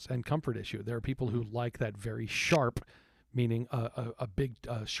preference and comfort issue. There are people who like that very sharp, meaning a big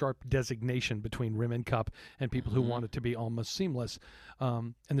sharp designation between rim and cup, and people who Mhm. want it to be almost seamless.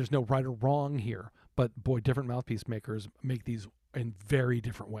 And there's no right or wrong here, but boy, different mouthpiece makers make these in very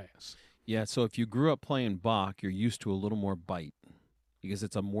different ways. Yeah, so if you grew up playing Bach, you're used to a little more bite because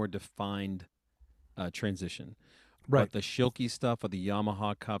it's a more defined transition. Right. But the Schilke stuff, or the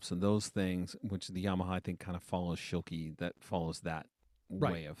Yamaha cups and those things, which the Yamaha I think kind of follows Schilke, that follows that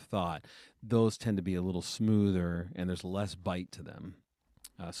Right. way of thought. Those tend to be a little smoother, and there's less bite to them,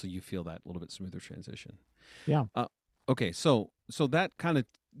 so you feel that little bit smoother transition. Yeah. Okay, so that kind of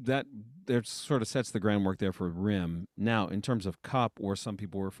that there sort of sets the groundwork there for rim. Now, in terms of cup, or some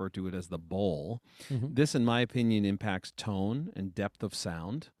people refer to it as the bowl, Mhm. this, in my opinion, impacts tone and depth of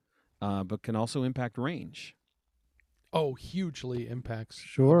sound, but can also impact range. Oh, hugely impacts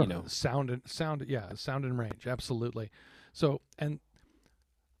Sure. You know, sound and range, absolutely. So, and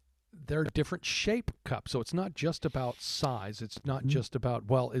they're different shape cups, so it's not just about size. It's not just about,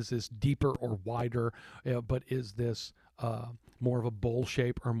 well, is this deeper or wider, but is this more of a bowl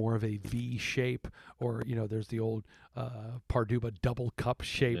shape or more of a V shape, or there's the old Parduba double cup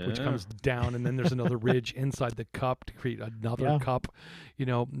shape, which Yeah. comes down, and then there's another ridge inside the cup to create another Yeah. cup.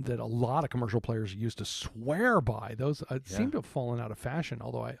 That a lot of commercial players used to swear by. Those seem to have fallen out of fashion,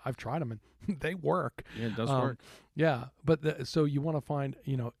 although I've tried them and they work. yeah, it does work. Yeah, but so you want to find,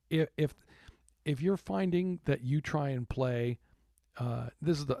 if you're finding that you try and play,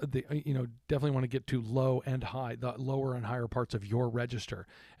 this is the definitely want to get to low and high, the lower and higher parts of your register,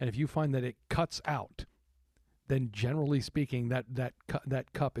 and if you find that it cuts out, then generally speaking,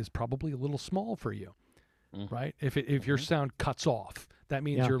 that cup is probably a little small for you, right? If your sound cuts off, that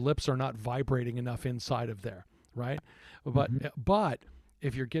means Yeah. your lips are not vibrating enough inside of there, right? But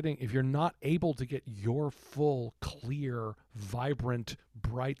if you're not able to get your full, clear, vibrant,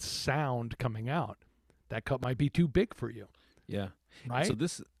 bright sound coming out, that cup might be too big for you, Yeah. right? So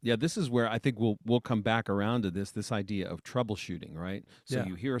this is where I think we'll come back around to this idea of troubleshooting, right? So Yeah.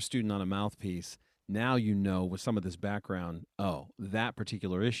 you hear a student on a mouthpiece, now with some of this background, oh, that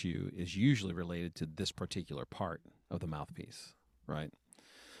particular issue is usually related to this particular part of the mouthpiece, right?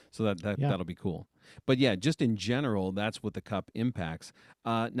 So Yeah. that'll be cool. But yeah, just in general, that's what the cup impacts.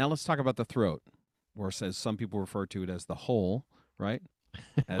 Now let's talk about the throat, or as some people refer to it as the hole, right?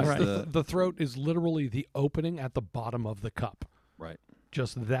 As Right. The throat is literally the opening at the bottom of the cup. right.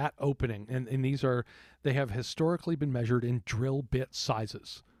 Just that opening. And they have historically been measured in drill bit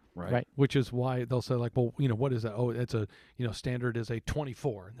sizes, Right. which is why they'll say, like, well, what is that? Oh, it's a, standard is a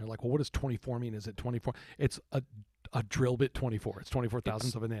 24. And they're like, well, what does 24 mean? Is it 24? It's a drill bit 24. It's 24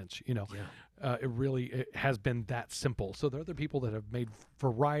 thousandths of an inch. It has been that simple. So there are other people that have made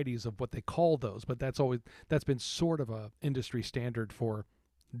varieties of what they call those, but that's been sort of a industry standard for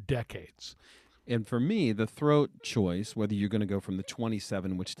decades. And for me, the throat choice, whether you're going to go from the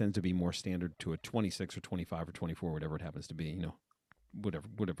 27, which tends to be more standard, to a 26 or 25 or 24, whatever it happens to be, whatever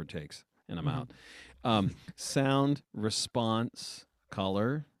it takes, and I'm out. Sound, response,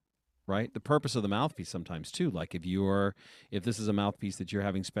 color, right? The purpose of the mouthpiece sometimes too. Like if this is a mouthpiece that you're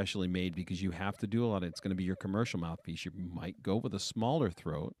having specially made because you have to do a lot, it's going to be your commercial mouthpiece. You might go with a smaller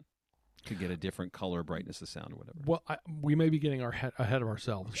throat to get a different color, brightness of sound, or whatever. Well, we may be getting ahead of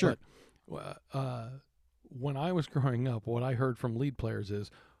ourselves. Sure. But when I was growing up, what I heard from lead players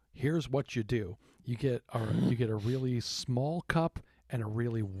is, here's what you do. You get a really small cup and a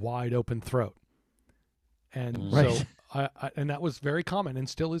really wide open throat. And Right. so and that was very common and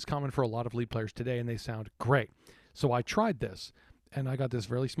still is common for a lot of lead players today, and they sound great. So I tried this, and I got this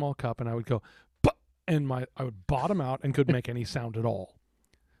really small cup, and I would go, "Bah!" and I would bottom out and couldn't make any sound at all.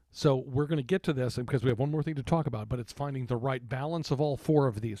 So we're going to get to this because we have one more thing to talk about, but it's finding the right balance of all four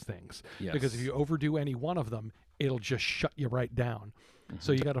of these things. Yes. Because if you overdo any one of them, it'll just shut you right down.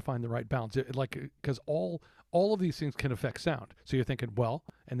 So you got to find the right balance. Because all of these things can affect sound. So you're thinking, well,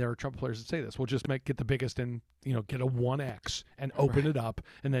 and there are trumpet players that say this, we'll just get the biggest and get a 1X and open it up,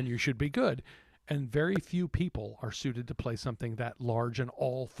 and then you should be good. And very few people are suited to play something that large in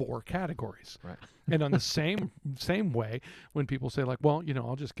all four categories. Right. And on the same way, when people say, like, well,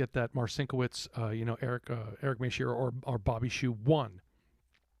 I'll just get that Marcinkiewicz, Eric Meshier or Bobby Shoe 1,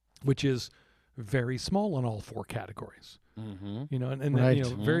 which is very small in all four categories. Mm-hmm. And Right.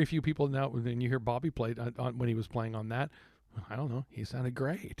 then, very few people now, when you hear Bobby play when he was playing on that, I don't know, he sounded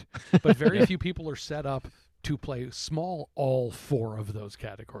great. But very few people are set up to play small all four of those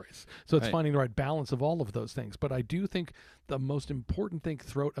categories. So it's Right. finding the right balance of all of those things. But I do think the most important thing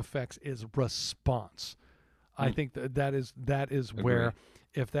throat affects is response. I think that is where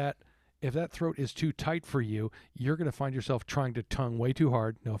if that throat is too tight for you, you're going to find yourself trying to tongue way too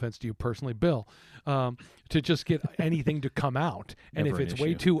hard. No offense to you personally, Bill, to just get anything to come out. And Never if an it's way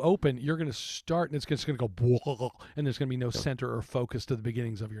issue. too open, you're going to start and it's just going to go, and there's going to be no center or focus to the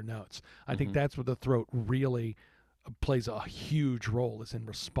beginnings of your notes. I think that's what the throat really plays a huge role, is in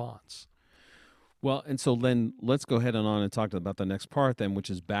response. Well, and so then let's go ahead on and talk about the next part then, which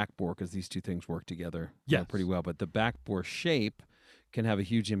is backbore, because these two things work together Yes. pretty well. But the backbore shape can have a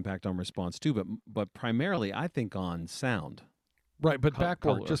huge impact on response too, but primarily I think on sound. Right, but Color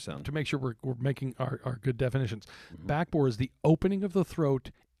backbore, or just sound. to make sure we're making our good definitions, backbore is the opening of the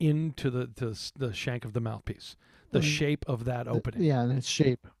throat into the shank of the mouthpiece. the shape of that opening. Yeah, and its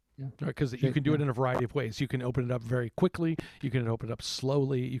shape. Yeah. Because you can do it in a variety of ways. You can open it up very quickly. You can open it up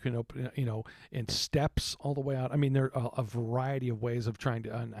slowly. You can open it, in steps all the way out. I mean, there are a variety of ways of trying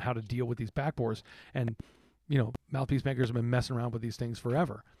to on how to deal with these backbores. And, mouthpiece makers have been messing around with these things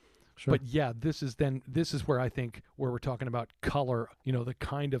forever. Sure. But yeah, this is where I think where we're talking about color, the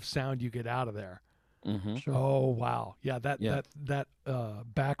kind of sound you get out of there. Mm-hmm. Sure. Oh, wow. Yeah, that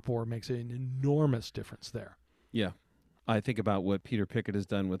backbore makes an enormous difference there. Yeah. I think about what Peter Pickett has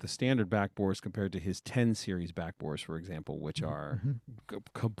done with the standard backbores compared to his 10 series backbores, for example, which are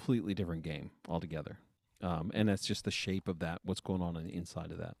completely different game altogether. And that's just the shape of that, what's going on the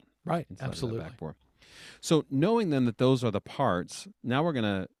inside of that. Right, Inside absolutely. Of that backbore. So knowing then that those are the parts, now we're going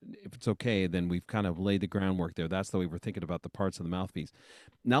to, if it's okay, then we've kind of laid the groundwork there. That's the way we're thinking about the parts of the mouthpiece.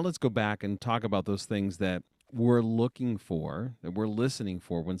 Now let's go back and talk about those things that we're looking for, that we're listening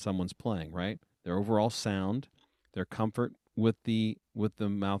for when someone's playing, right? Their overall sound, their comfort with the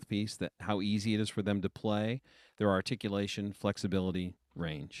mouthpiece, that how easy it is for them to play, their articulation, flexibility,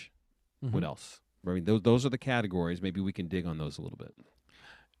 range. Mm-hmm. What else? I mean, those are the categories. Maybe we can dig on those a little bit.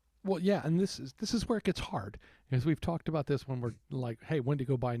 Well, yeah, and this is where it gets hard, because we've talked about this when we're like, hey, when to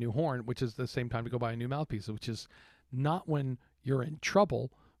go buy a new horn, which is the same time to go buy a new mouthpiece, which is not when you're in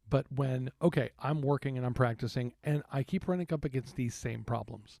trouble, but when, okay, I'm working and I'm practicing, and I keep running up against these same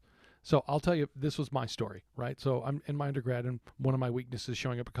problems. So I'll tell you, this was my story, right? So I'm in my undergrad, and one of my weaknesses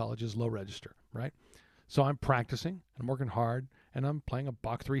showing up at college is low register, right? So I'm practicing, and I'm working hard, and I'm playing a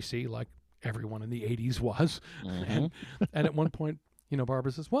Bach 3C like everyone in the 80s was. Mm-hmm. And at one point,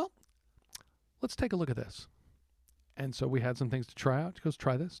 Barbara says, well, let's take a look at this. And so we had some things to try out. She goes,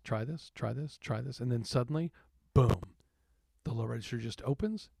 try this, try this, try this, try this. And then suddenly, boom, the low register just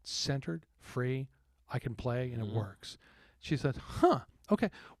opens, centered, free. I can play, and it works. She said, okay,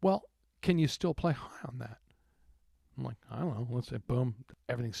 well, can you still play high on that? I'm like, I don't know. Let's say, boom,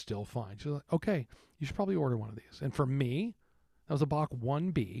 everything's still fine. She's like, okay, you should probably order one of these. And for me, that was a Bach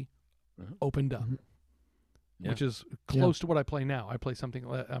 1B opened up. Which is close to what I play now. I play something,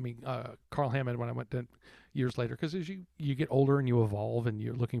 Carl Hammond when I went to years later, because as you get older and you evolve and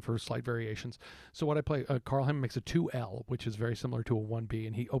you're looking for slight variations. So what I play, Carl Hammond makes a 2L, which is very similar to a 1B,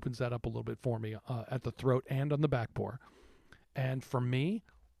 and he opens that up a little bit for me at the throat and on the backbore. And for me,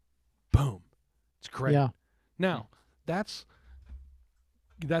 boom, it's great. Yeah. Now, that's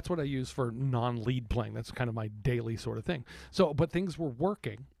what I use for non-lead playing. That's kind of my daily sort of thing. So, but things were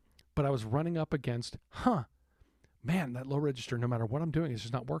working, but I was running up against, man, that low register, no matter what I'm doing, is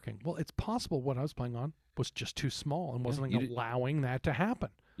just not working. Well, it's possible what I was playing on was just too small and wasn't allowing that to happen.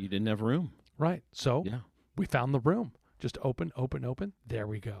 You didn't have room. Right. So we found the room. Just open, open, open. There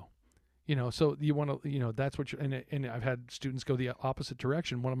we go. So you want to, that's what and I've had students go the opposite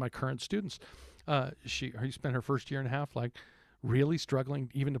direction. One of my current students, she spent her first year and a half, like, really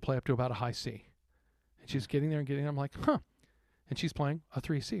struggling even to play up to about a high C. And she's getting there. I'm like, And she's playing a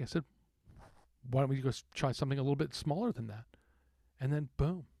 3C. I said, why don't we go try something a little bit smaller than that? And then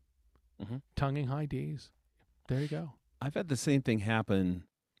boom, tonguing high Ds. There you go. I've had the same thing happen,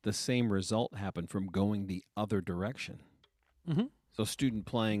 the same result happen from going the other direction. Mm-hmm. So student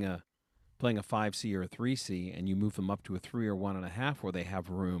playing a 5C or a 3C, and you move them up to a 3 or 1.5 where they have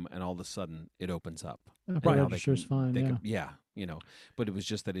room, and all of a sudden it opens up. Right, register's fine. But it was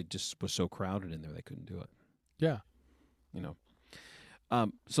just that it just was so crowded in there they couldn't do it. Yeah.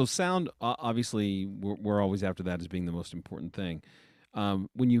 So sound, obviously, we're always after that as being the most important thing.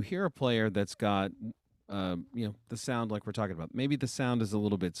 When you hear a player that's got, the sound like we're talking about, maybe the sound is a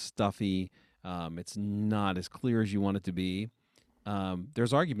little bit stuffy, it's not as clear as you want it to be.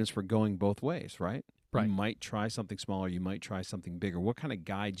 There's arguments for going both ways, right? Right. You might try something smaller, you might try something bigger. What kind of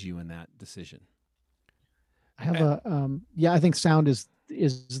guides you in that decision? I have I think sound is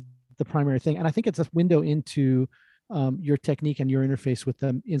the primary thing, and I think it's a window into your technique and your interface with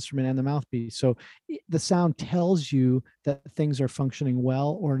the instrument and the mouthpiece. So the sound tells you that things are functioning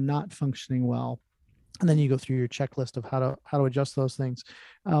well or not functioning well, and then you go through your checklist of how to adjust those things.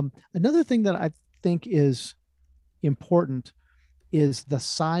 Another thing that I think is important is the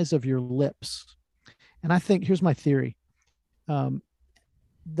size of your lips, and I think here's my theory,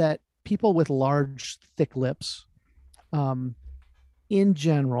 that people with large, thick lips, in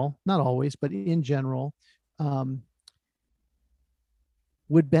general, not always, but in general,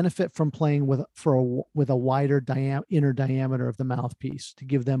 would benefit from playing with a wider inner diameter of the mouthpiece to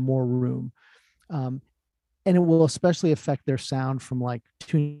give them more room. And it will especially affect their sound from like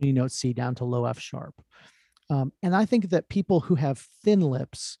tuning note C down to low F sharp. And I think that people who have thin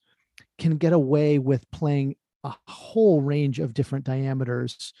lips can get away with playing a whole range of different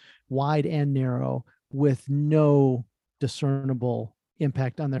diameters, wide and narrow, with no discernible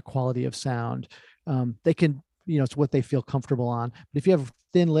impact on their quality of sound. They can, it's what they feel comfortable on. But if you have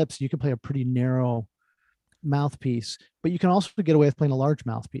thin lips, you can play a pretty narrow mouthpiece, but you can also get away with playing a large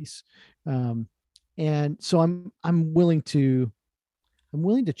mouthpiece. And so I'm willing to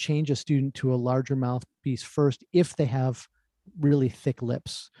change a student to a larger mouthpiece first if they have really thick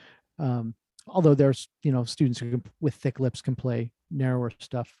lips. Although there's, students who with thick lips can play narrower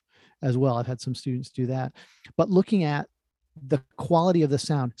stuff as well. I've had some students do that. But looking at the quality of the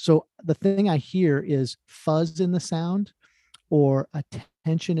sound. So the thing I hear is fuzz in the sound, or a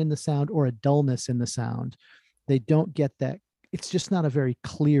tension in the sound, or a dullness in the sound. They don't get that. It's just not a very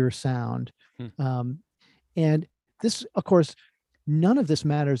clear sound. And this, of course, none of this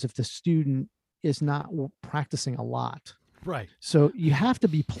matters if the student is not practicing a lot. Right. So you have to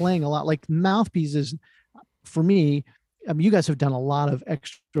be playing a lot. Like mouthpieces, for me, I mean, you guys have done a lot of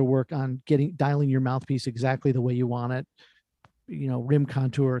extra work on dialing your mouthpiece exactly the way you want it. Rim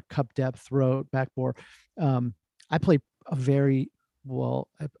contour, cup depth, throat, backbore. I play I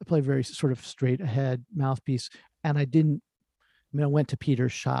play very sort of straight ahead mouthpiece, and I went to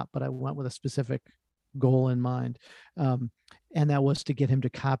Peter's shop, but I went with a specific goal in mind. And that was to get him to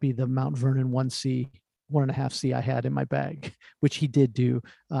copy the Mount Vernon 1C, 1.5C I had in my bag, which he did do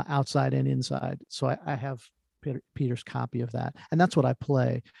outside and inside. So I have Peter's copy of that, and that's what I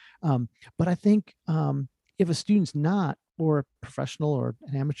play. But I think if a student's not, or a professional or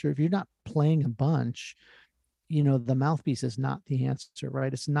an amateur, if you're not playing a bunch, the mouthpiece is not the answer,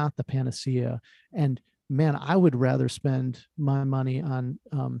 right? It's not the panacea. And man, I would rather spend my money on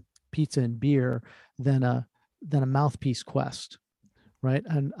pizza and beer than a mouthpiece quest, right?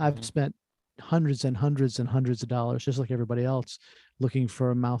 And I've spent hundreds and hundreds and hundreds of dollars, just like everybody else, looking for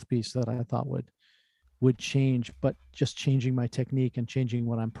a mouthpiece that I thought would change. But just changing my technique and changing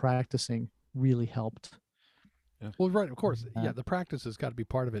what I'm practicing really helped. Yeah. Well, right, of course. Yeah, the practice has got to be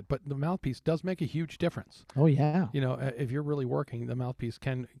part of it, but the mouthpiece does make a huge difference. Oh, yeah. If you're really working, the mouthpiece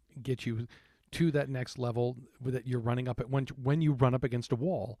can get you to that next level that you're running up at when you run up against a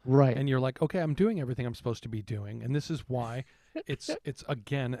wall. Right. And you're like, okay, I'm doing everything I'm supposed to be doing. And this is why it's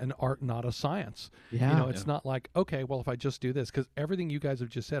again, an art, not a science. Yeah. It's not like, okay, well, if I just do this, because everything you guys have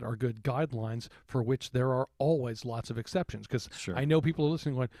just said are good guidelines for which there are always lots of exceptions. Because I know people are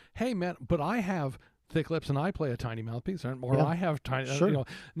listening going, hey, man, but I have thick lips and I play a tiny mouthpiece, or I have tiny,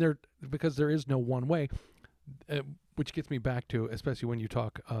 because there is no one way, which gets me back to, especially when you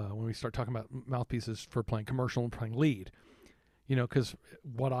talk, when we start talking about mouthpieces for playing commercial and playing lead, because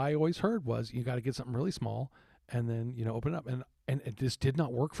what I always heard was you got to get something really small and then, open it up. And it just did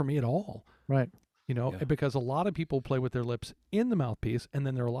not work for me at all. Right. Because a lot of people play with their lips in the mouthpiece, and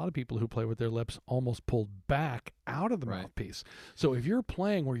then there are a lot of people who play with their lips almost pulled back out of the mouthpiece. So if you're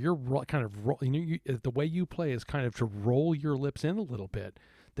playing where you're kind of the way you play is kind of to roll your lips in a little bit,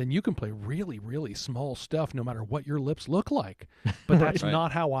 then you can play really, really small stuff no matter what your lips look like. But that's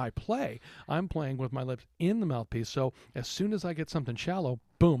not how I play. I'm playing with my lips in the mouthpiece. So as soon as I get something shallow,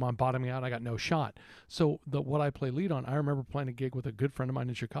 boom, I'm bottoming out. I got no shot. So what I play lead on, I remember playing a gig with a good friend of mine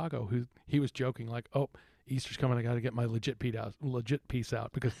in Chicago who he was joking like, oh, Easter's coming. I got to get my legit piece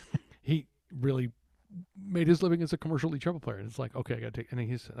out because he really made his living as a commercial lead trumpet player. And it's like, okay, I got to take,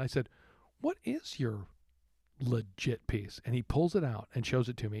 and I said, what is your legit piece? And he pulls it out and shows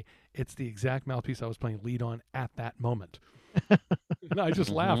it to me. It's the exact mouthpiece I was playing lead on at that moment. And I just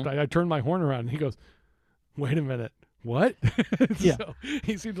laughed. I turned my horn around and he goes, wait a minute, what? Yeah. So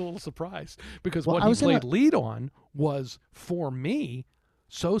he seemed a little surprised because Well, what he played lead on was, for me,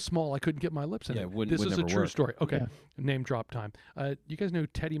 so small I couldn't get my lips in it. This is a true story. Okay, name drop time. You guys know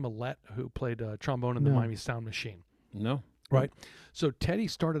Teddy Millette, who played trombone in the Miami Sound Machine? No. Right. So Teddy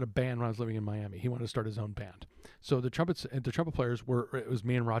started a band when I was living in Miami. He wanted to start his own band. So the trumpet players it was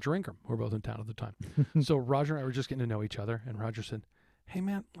me and Roger Ingram, who were both in town at the time. So Roger and I were just getting to know each other. And Roger said, hey,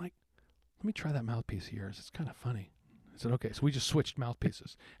 man, let me try that mouthpiece of yours. It's kind of funny. I said, okay. So we just switched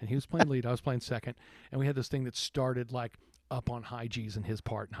mouthpieces. And he was playing lead. I was playing second. And we had this thing that started like up on high G's in his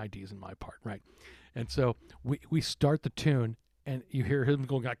part and high D's in my part. Right. And so we start the tune and you hear him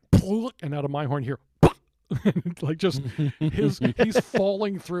going like, and out of my horn here, like just he's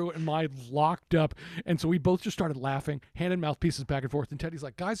falling through and my locked up. And so we both just started laughing, handing mouthpieces back and forth. And Teddy's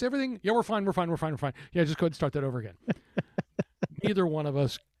like, guys, everything? Yeah, we're fine. Yeah, just go ahead and start that over again. Neither one of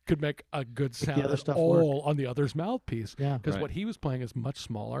us could make a good sound at all on the other's mouthpiece. Yeah. Because what he was playing is much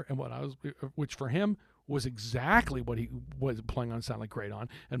smaller, and which for him was exactly what he was playing on sounded great on.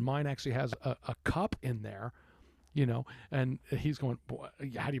 And mine actually has a cup in there, and he's going, boy,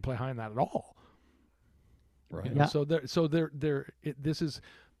 how do you play high on that at all? Right. Yeah. So this is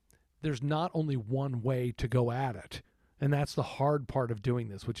there's not only one way to go at it. And that's the hard part of doing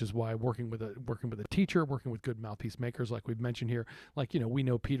this, which is why working with a teacher, working with good mouthpiece makers like we've mentioned here, like, we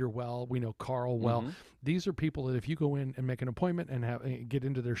know Peter well, we know Carl well. These are people that if you go in and make an appointment and get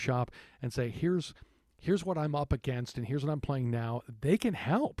into their shop and say, here's what I'm up against and here's what I'm playing now, they can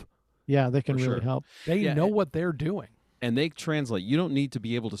help. Yeah, they can For really sure. help. They know what they're doing. And they translate. You don't need to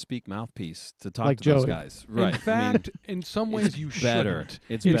be able to speak mouthpiece to talk Like to those Joey. guys. Right. In fact, in some ways you better. shouldn't.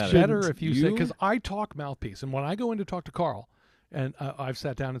 It's It's better. better if you say, because I talk mouthpiece. And when I go in to talk to Carl, and I've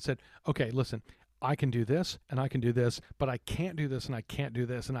sat down and said, okay, listen, I can do this and I can do this, but I can't do this and I can't do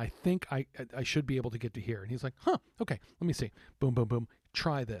this. And I think I should be able to get to here. And he's like, okay, let me see. Boom, boom, boom.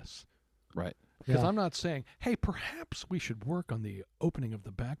 Try this. Right. Because I'm not saying, hey, perhaps we should work on the opening of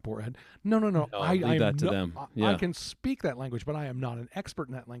the backbore head. No. Leave that to them. I can speak that language, but I am not an expert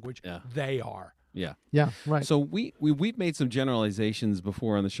in that language. Yeah. They are. Yeah. Yeah, right. So we've made some generalizations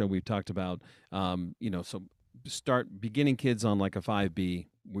before on the show. We've talked about, so beginning kids on like a 5B.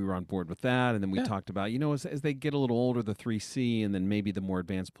 We were on board with that, and then we talked about, as they get a little older, the 3C, and then maybe the more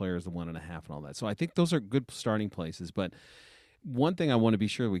advanced players, the 1.5, and all that. So I think those are good starting places, but. One thing I want to be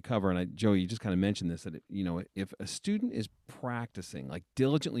sure we cover, and Joey, you just kind of mentioned this, that if a student is practicing, like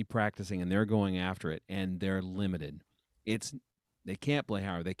diligently practicing, and they're going after it, and they're limited, they can't play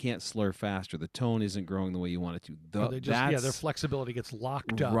higher, they can't slur faster, the tone isn't growing the way you want it to. Their flexibility gets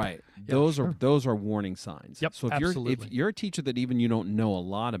locked up. Right. Yeah, those are warning signs. Yep. So if you're a teacher that even you don't know a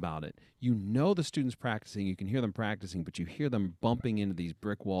lot about it, the students practicing, you can hear them practicing, but you hear them bumping into these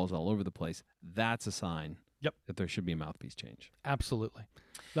brick walls all over the place. That's a sign. Yep. That there should be a mouthpiece change. Absolutely.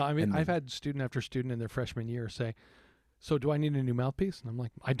 No, I mean, I've had student after student in their freshman year say, so do I need a new mouthpiece? And I'm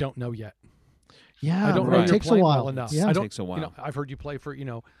like, I don't know yet. Yeah, I don't know. It You're takes a playing while. well enough. Yeah. I It don't, takes a while. I've heard you play for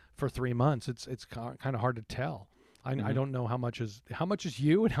 3 months. It's kind of hard to tell. I don't know how much is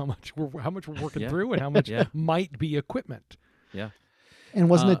you and how much we're working through and how much might be equipment. Yeah. And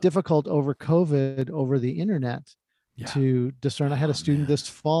wasn't it difficult over COVID, over the internet, to discern? I had a student this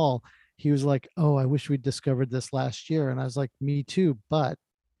fall. He was like, "Oh, I wish we'd discovered this last year." And I was like, "Me too," but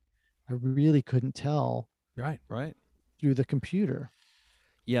I really couldn't tell Right. through the computer.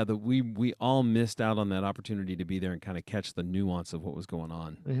 Yeah, we all missed out on that opportunity to be there and kind of catch the nuance of what was going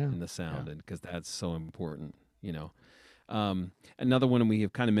on in the sound, and because that's so important, Another one, and we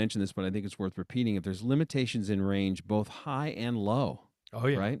have kind of mentioned this, but I think it's worth repeating: if there's limitations in range, both high and low. Oh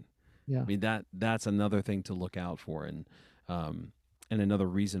yeah. Right. Yeah. I mean that's another thing to look out for, and another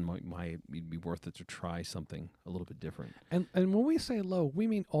reason why it'd be worth it to try something a little bit different. And when we say low, we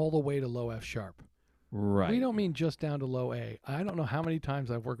mean all the way to low F sharp. Right. We don't mean just down to low A. I don't know how many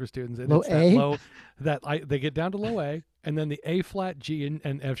times I've worked with students and Low it's A? that low that they get down to low A, and then the A flat, G,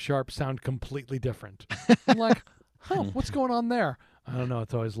 and F sharp sound completely different. I'm like, what's going on there? I don't know.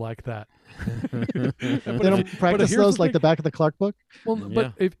 It's always like that. They don't practice those like the back of the Clark book? Well,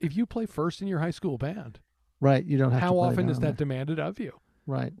 but if you play first in your high school band, Right. You don't have to how play often is down that demanded of you?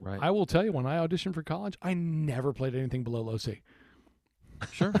 Right. I will tell you, when I auditioned for college, I never played anything below low C.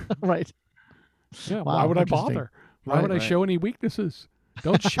 Sure. Right. Yeah. Wow, Why would I interesting. bother? Why would I show any weaknesses?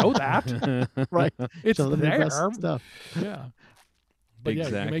 Don't show that. Right. It's Show them the there. best stuff. Yeah. But yeah, you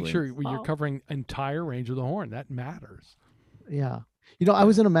Exactly. make sure you're covering entire range of the horn. That matters. Yeah. I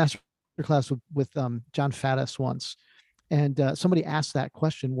was in a master class with John Faddis once, and somebody asked that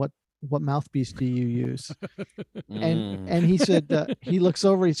question, what mouthpiece do you use? And he said, he looks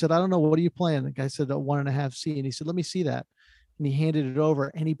over, he said, I don't know, what are you playing? The guy said a 1.5 C, and he said, let me see that. And he handed it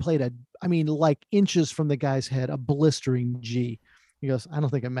over, and he played like inches from the guy's head, a blistering G. He goes, I don't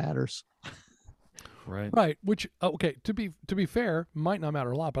think it matters. Right. Which, okay, to be fair, might not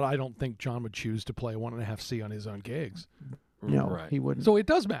matter a lot, but I don't think John would choose to play 1.5 C on his own gigs. No, he wouldn't. So it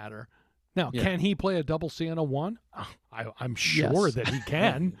does matter. Now, can he play a double C on a 1? I'm sure that he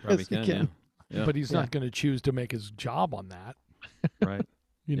can. Probably Yes, he can. Yeah. But he's not going to choose to make his job on that. Right.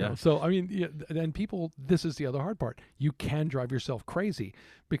 So I mean, and people, this is the other hard part. You can drive yourself crazy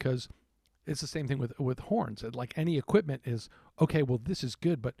because it's the same thing with horns. Like any equipment is, okay, well, this is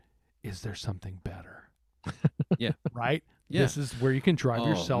good, but is there something better? Yeah. Right? Yeah. This is where you can drive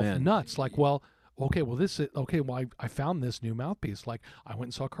yourself man. nuts. Like, well, okay, well, I found this new mouthpiece. Like, I went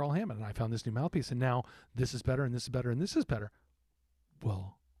and saw Carl Hammond, and I found this new mouthpiece, and now this is better, and this is better, and this is better.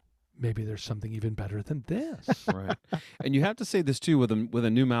 Well, maybe there's something even better than this. Right. And you have to say this too with a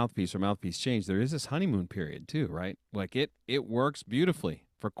new mouthpiece or mouthpiece change. There is this honeymoon period too, right? Like it works beautifully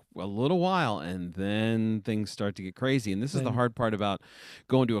for a little while, and then things start to get crazy. And this is the hard part about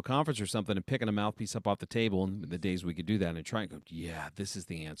going to a conference or something and picking a mouthpiece up off the table. And the days we could do that and try and go, yeah, this is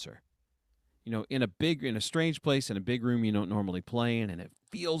the answer. in a strange place, in a big room you don't normally play in, and it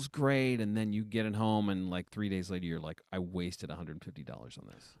feels great, and then you get it home, and like 3 days later, you're like, I wasted $150 on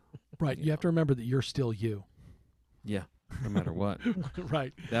this. Right. You have to remember that you're still you. Yeah, no matter what.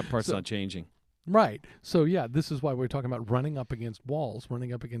 Right. That part's not changing. Right. So, yeah, this is why we're talking about running up against walls,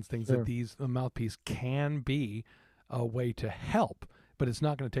 running up against things Sure. that the mouthpiece can be a way to help, but it's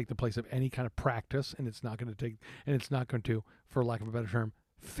not going to take the place of any kind of practice, and it's not going to, for lack of a better term,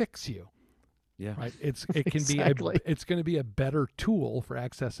 fix you. Yeah. Right. It can Exactly. it's going to be a better tool for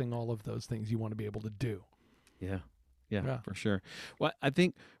accessing all of those things you want to be able to do. Yeah. Yeah, Yeah. for sure. Well, I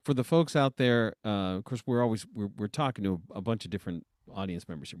think for the folks out there, of course, we're talking to a bunch of different audience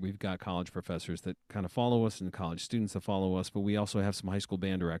members here. We've got college professors that kind of follow us and college students that follow us, but we also have some high school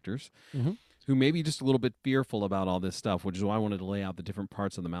band directors Mhm. who may be just a little bit fearful about all this stuff, which is why I wanted to lay out the different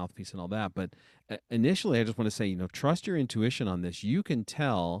parts of the mouthpiece and all that. But initially, I just want to say, trust your intuition on this. You can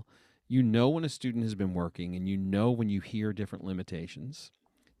tell, when a student has been working, and when you hear different limitations.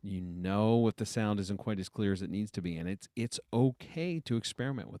 If the sound isn't quite as clear as it needs to be, and it's okay to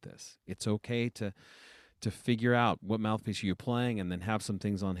experiment with this. It's okay to figure out what mouthpiece you're playing, and then have some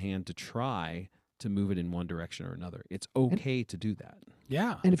things on hand to try to move it in one direction or another. It's okay to do that.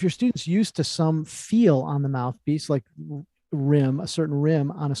 Yeah. And if your student's used to some feel on the mouthpiece, like a certain rim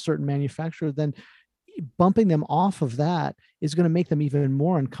on a certain manufacturer, then bumping them off of that is going to make them even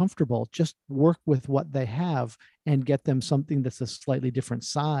more uncomfortable. Just work with what they have and get them something that's a slightly different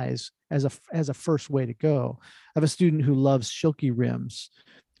size as a first way to go. I have a student who loves Schilke rims,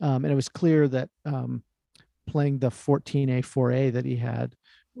 and it was clear that playing the 14A4A that he had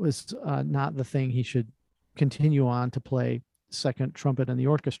was not the thing he should continue on to play second trumpet in the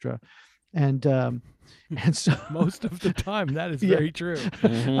orchestra. And so Most of the time, that is Yeah. very true.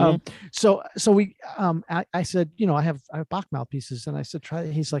 so we I said, I have Bach mouthpieces, and I said, try.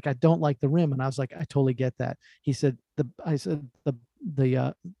 He's like, I don't like the rim, and I was like, I totally get that. He said the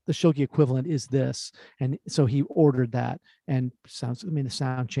Schilke equivalent is this, and so he ordered that, and the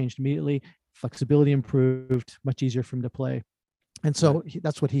sound changed immediately, flexibility improved, much easier for him to play, and so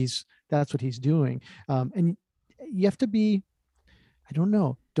that's what he's doing. And you have to be, I don't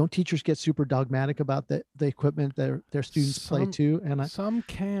know. Don't teachers get super dogmatic about the equipment their students play too? And Some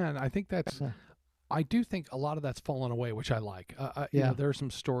can. I think that's. Yeah. I do think a lot of that's fallen away, which I like. There are some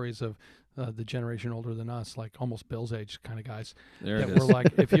stories of the generation older than us, like almost Bill's age kind of guys, There that it were is. like,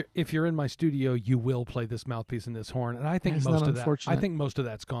 if you're in my studio, you will play this mouthpiece and this horn. And I think Isn't most that of that. I unfortunate? think most of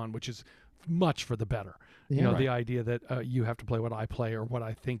that's gone, which is much for the better. Yeah. The idea that you have to play what I play or what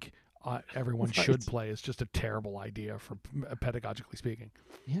I think everyone Right. should play is just a terrible idea for pedagogically speaking.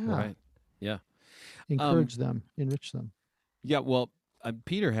 Yeah. Right. Yeah. Encourage them, enrich them. Yeah. Well,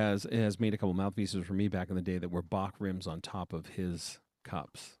 Peter has made a couple mouthpieces for me back in the day that were Bach rims on top of his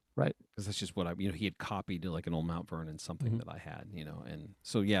cups. Right. Because that's just what he had copied like an old Mount Vernon, something Mhm. that I had, and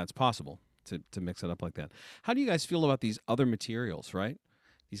so yeah, it's possible to mix it up like that. How do you guys feel about these other materials? Right.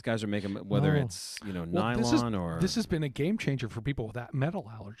 These guys are making, whether Oh. it's Well, nylon or this has been a game changer for people with that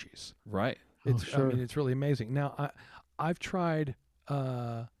metal allergies. right. It's, sure. I mean, it's really amazing. Now, I've tried,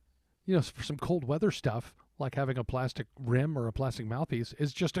 for some cold weather stuff, like having a plastic rim or a plastic mouthpiece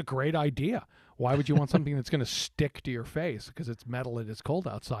is just a great idea. Why would you want something that's going to stick to your face because it's metal and it's cold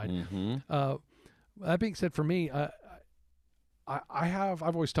outside? Mm-hmm. That being said, for me, I've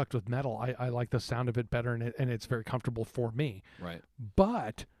always stuck with metal. I like the sound of it better, and it's very comfortable for me. Right.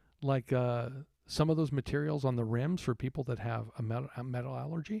 But like some of those materials on the rims for people that have a metal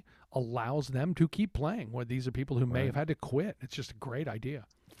allergy allows them to keep playing. Where these are people who may Right. have had to quit. It's just a great idea.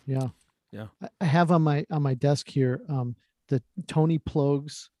 Yeah. Yeah. I have on my desk here the Tony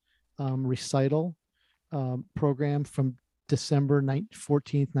Plogue's recital program from December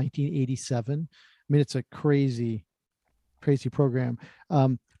 14th, 1987. I mean, it's a crazy program.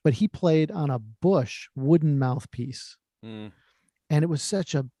 But he played on a Bush wooden mouthpiece. Mm. And it was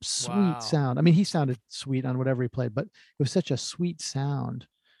such a sweet Wow. sound. I mean, he sounded sweet on whatever he played, but it was such a sweet sound.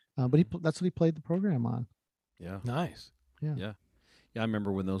 But that's what he played the program on. Yeah. Nice. Yeah, I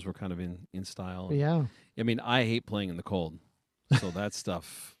remember when those were kind of in style. But yeah. I mean, I hate playing in the cold, so that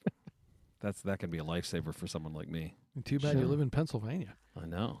stuff, that can be a lifesaver for someone like me. Too bad you Sure. live in Pennsylvania. I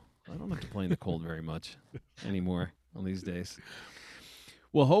know. I don't have to play in the cold very much anymore on these days.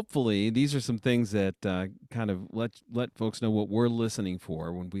 Well, hopefully these are some things that kind of let folks know what we're listening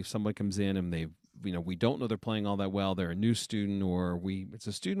for when somebody comes in and we don't know they're playing all that well. They're a new student, or it's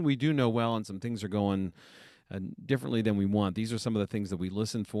a student we do know well, and some things are going differently than we want. These are some of the things that we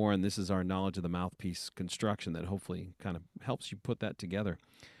listen for, and this is our knowledge of the mouthpiece construction that hopefully kind of helps you put that together.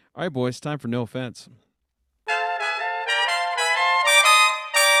 All right, boys, time for No Offense.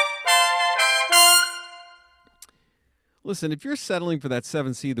 Listen, if you're settling for that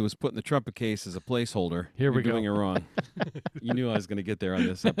 7C that was put in the trumpet case as a placeholder, Here we you're go. doing it wrong. You knew I was going to get there on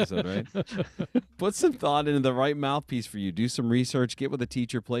this episode, right? Put some thought into the right mouthpiece for you. Do some research. Get with a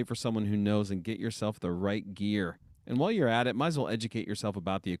teacher. Play for someone who knows, and get yourself the right gear. And while you're at it, might as well educate yourself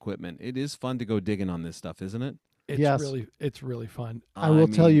about the equipment. It is fun to go digging on this stuff, isn't it? Yes. It's really fun. I will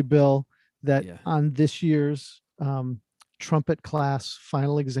tell mean, you, Bill, that yeah. on this year's trumpet class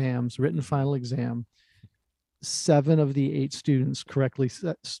final exams, written final exam, 7 of the 8 students correctly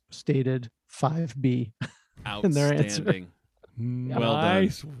stated 5B in their answer. Outstanding. Well done.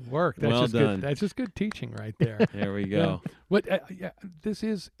 Nice work. That's Well just done. good. That's just good teaching right there. There we go. But it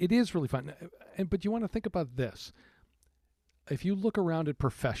is really fun. But you want to think about this. If you look around at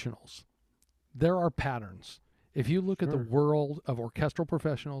professionals, there are patterns. If you look at the world of orchestral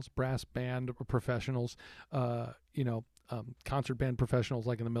professionals, brass band professionals, concert band professionals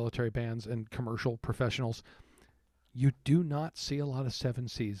like in the military bands, and commercial professionals, you do not see a lot of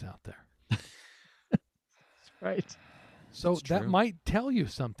 7Cs out there. Right. So That's that true. might tell you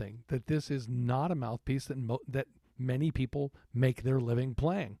something, that this is not a mouthpiece that many people make their living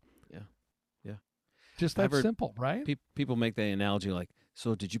playing. Yeah. Yeah. Just I've that heard simple, right? People make the analogy like,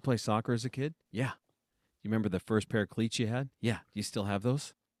 so did you play soccer as a kid? Yeah. You remember the first pair of cleats you had? Yeah. You still have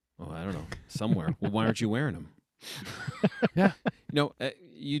those? Oh, I don't know. Somewhere. Well, why aren't you wearing them? Yeah.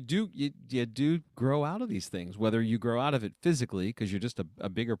 You do grow out of these things, whether you grow out of it physically because you're just a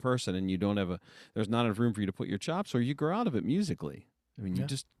bigger person and you don't have there's not enough room for you to put your chops, or you grow out of it musically. I mean, you Yeah.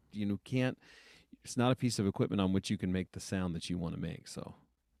 just, can't, it's not a piece of equipment on which you can make the sound that you want to make. So,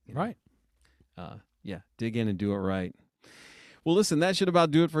 Right. dig in and do it right. Well, listen, that should about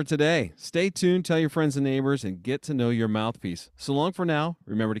do it for today. Stay tuned, tell your friends and neighbors, and get to know your mouthpiece. So long for now.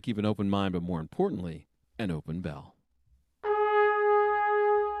 Remember to keep an open mind, but more importantly, an open bell.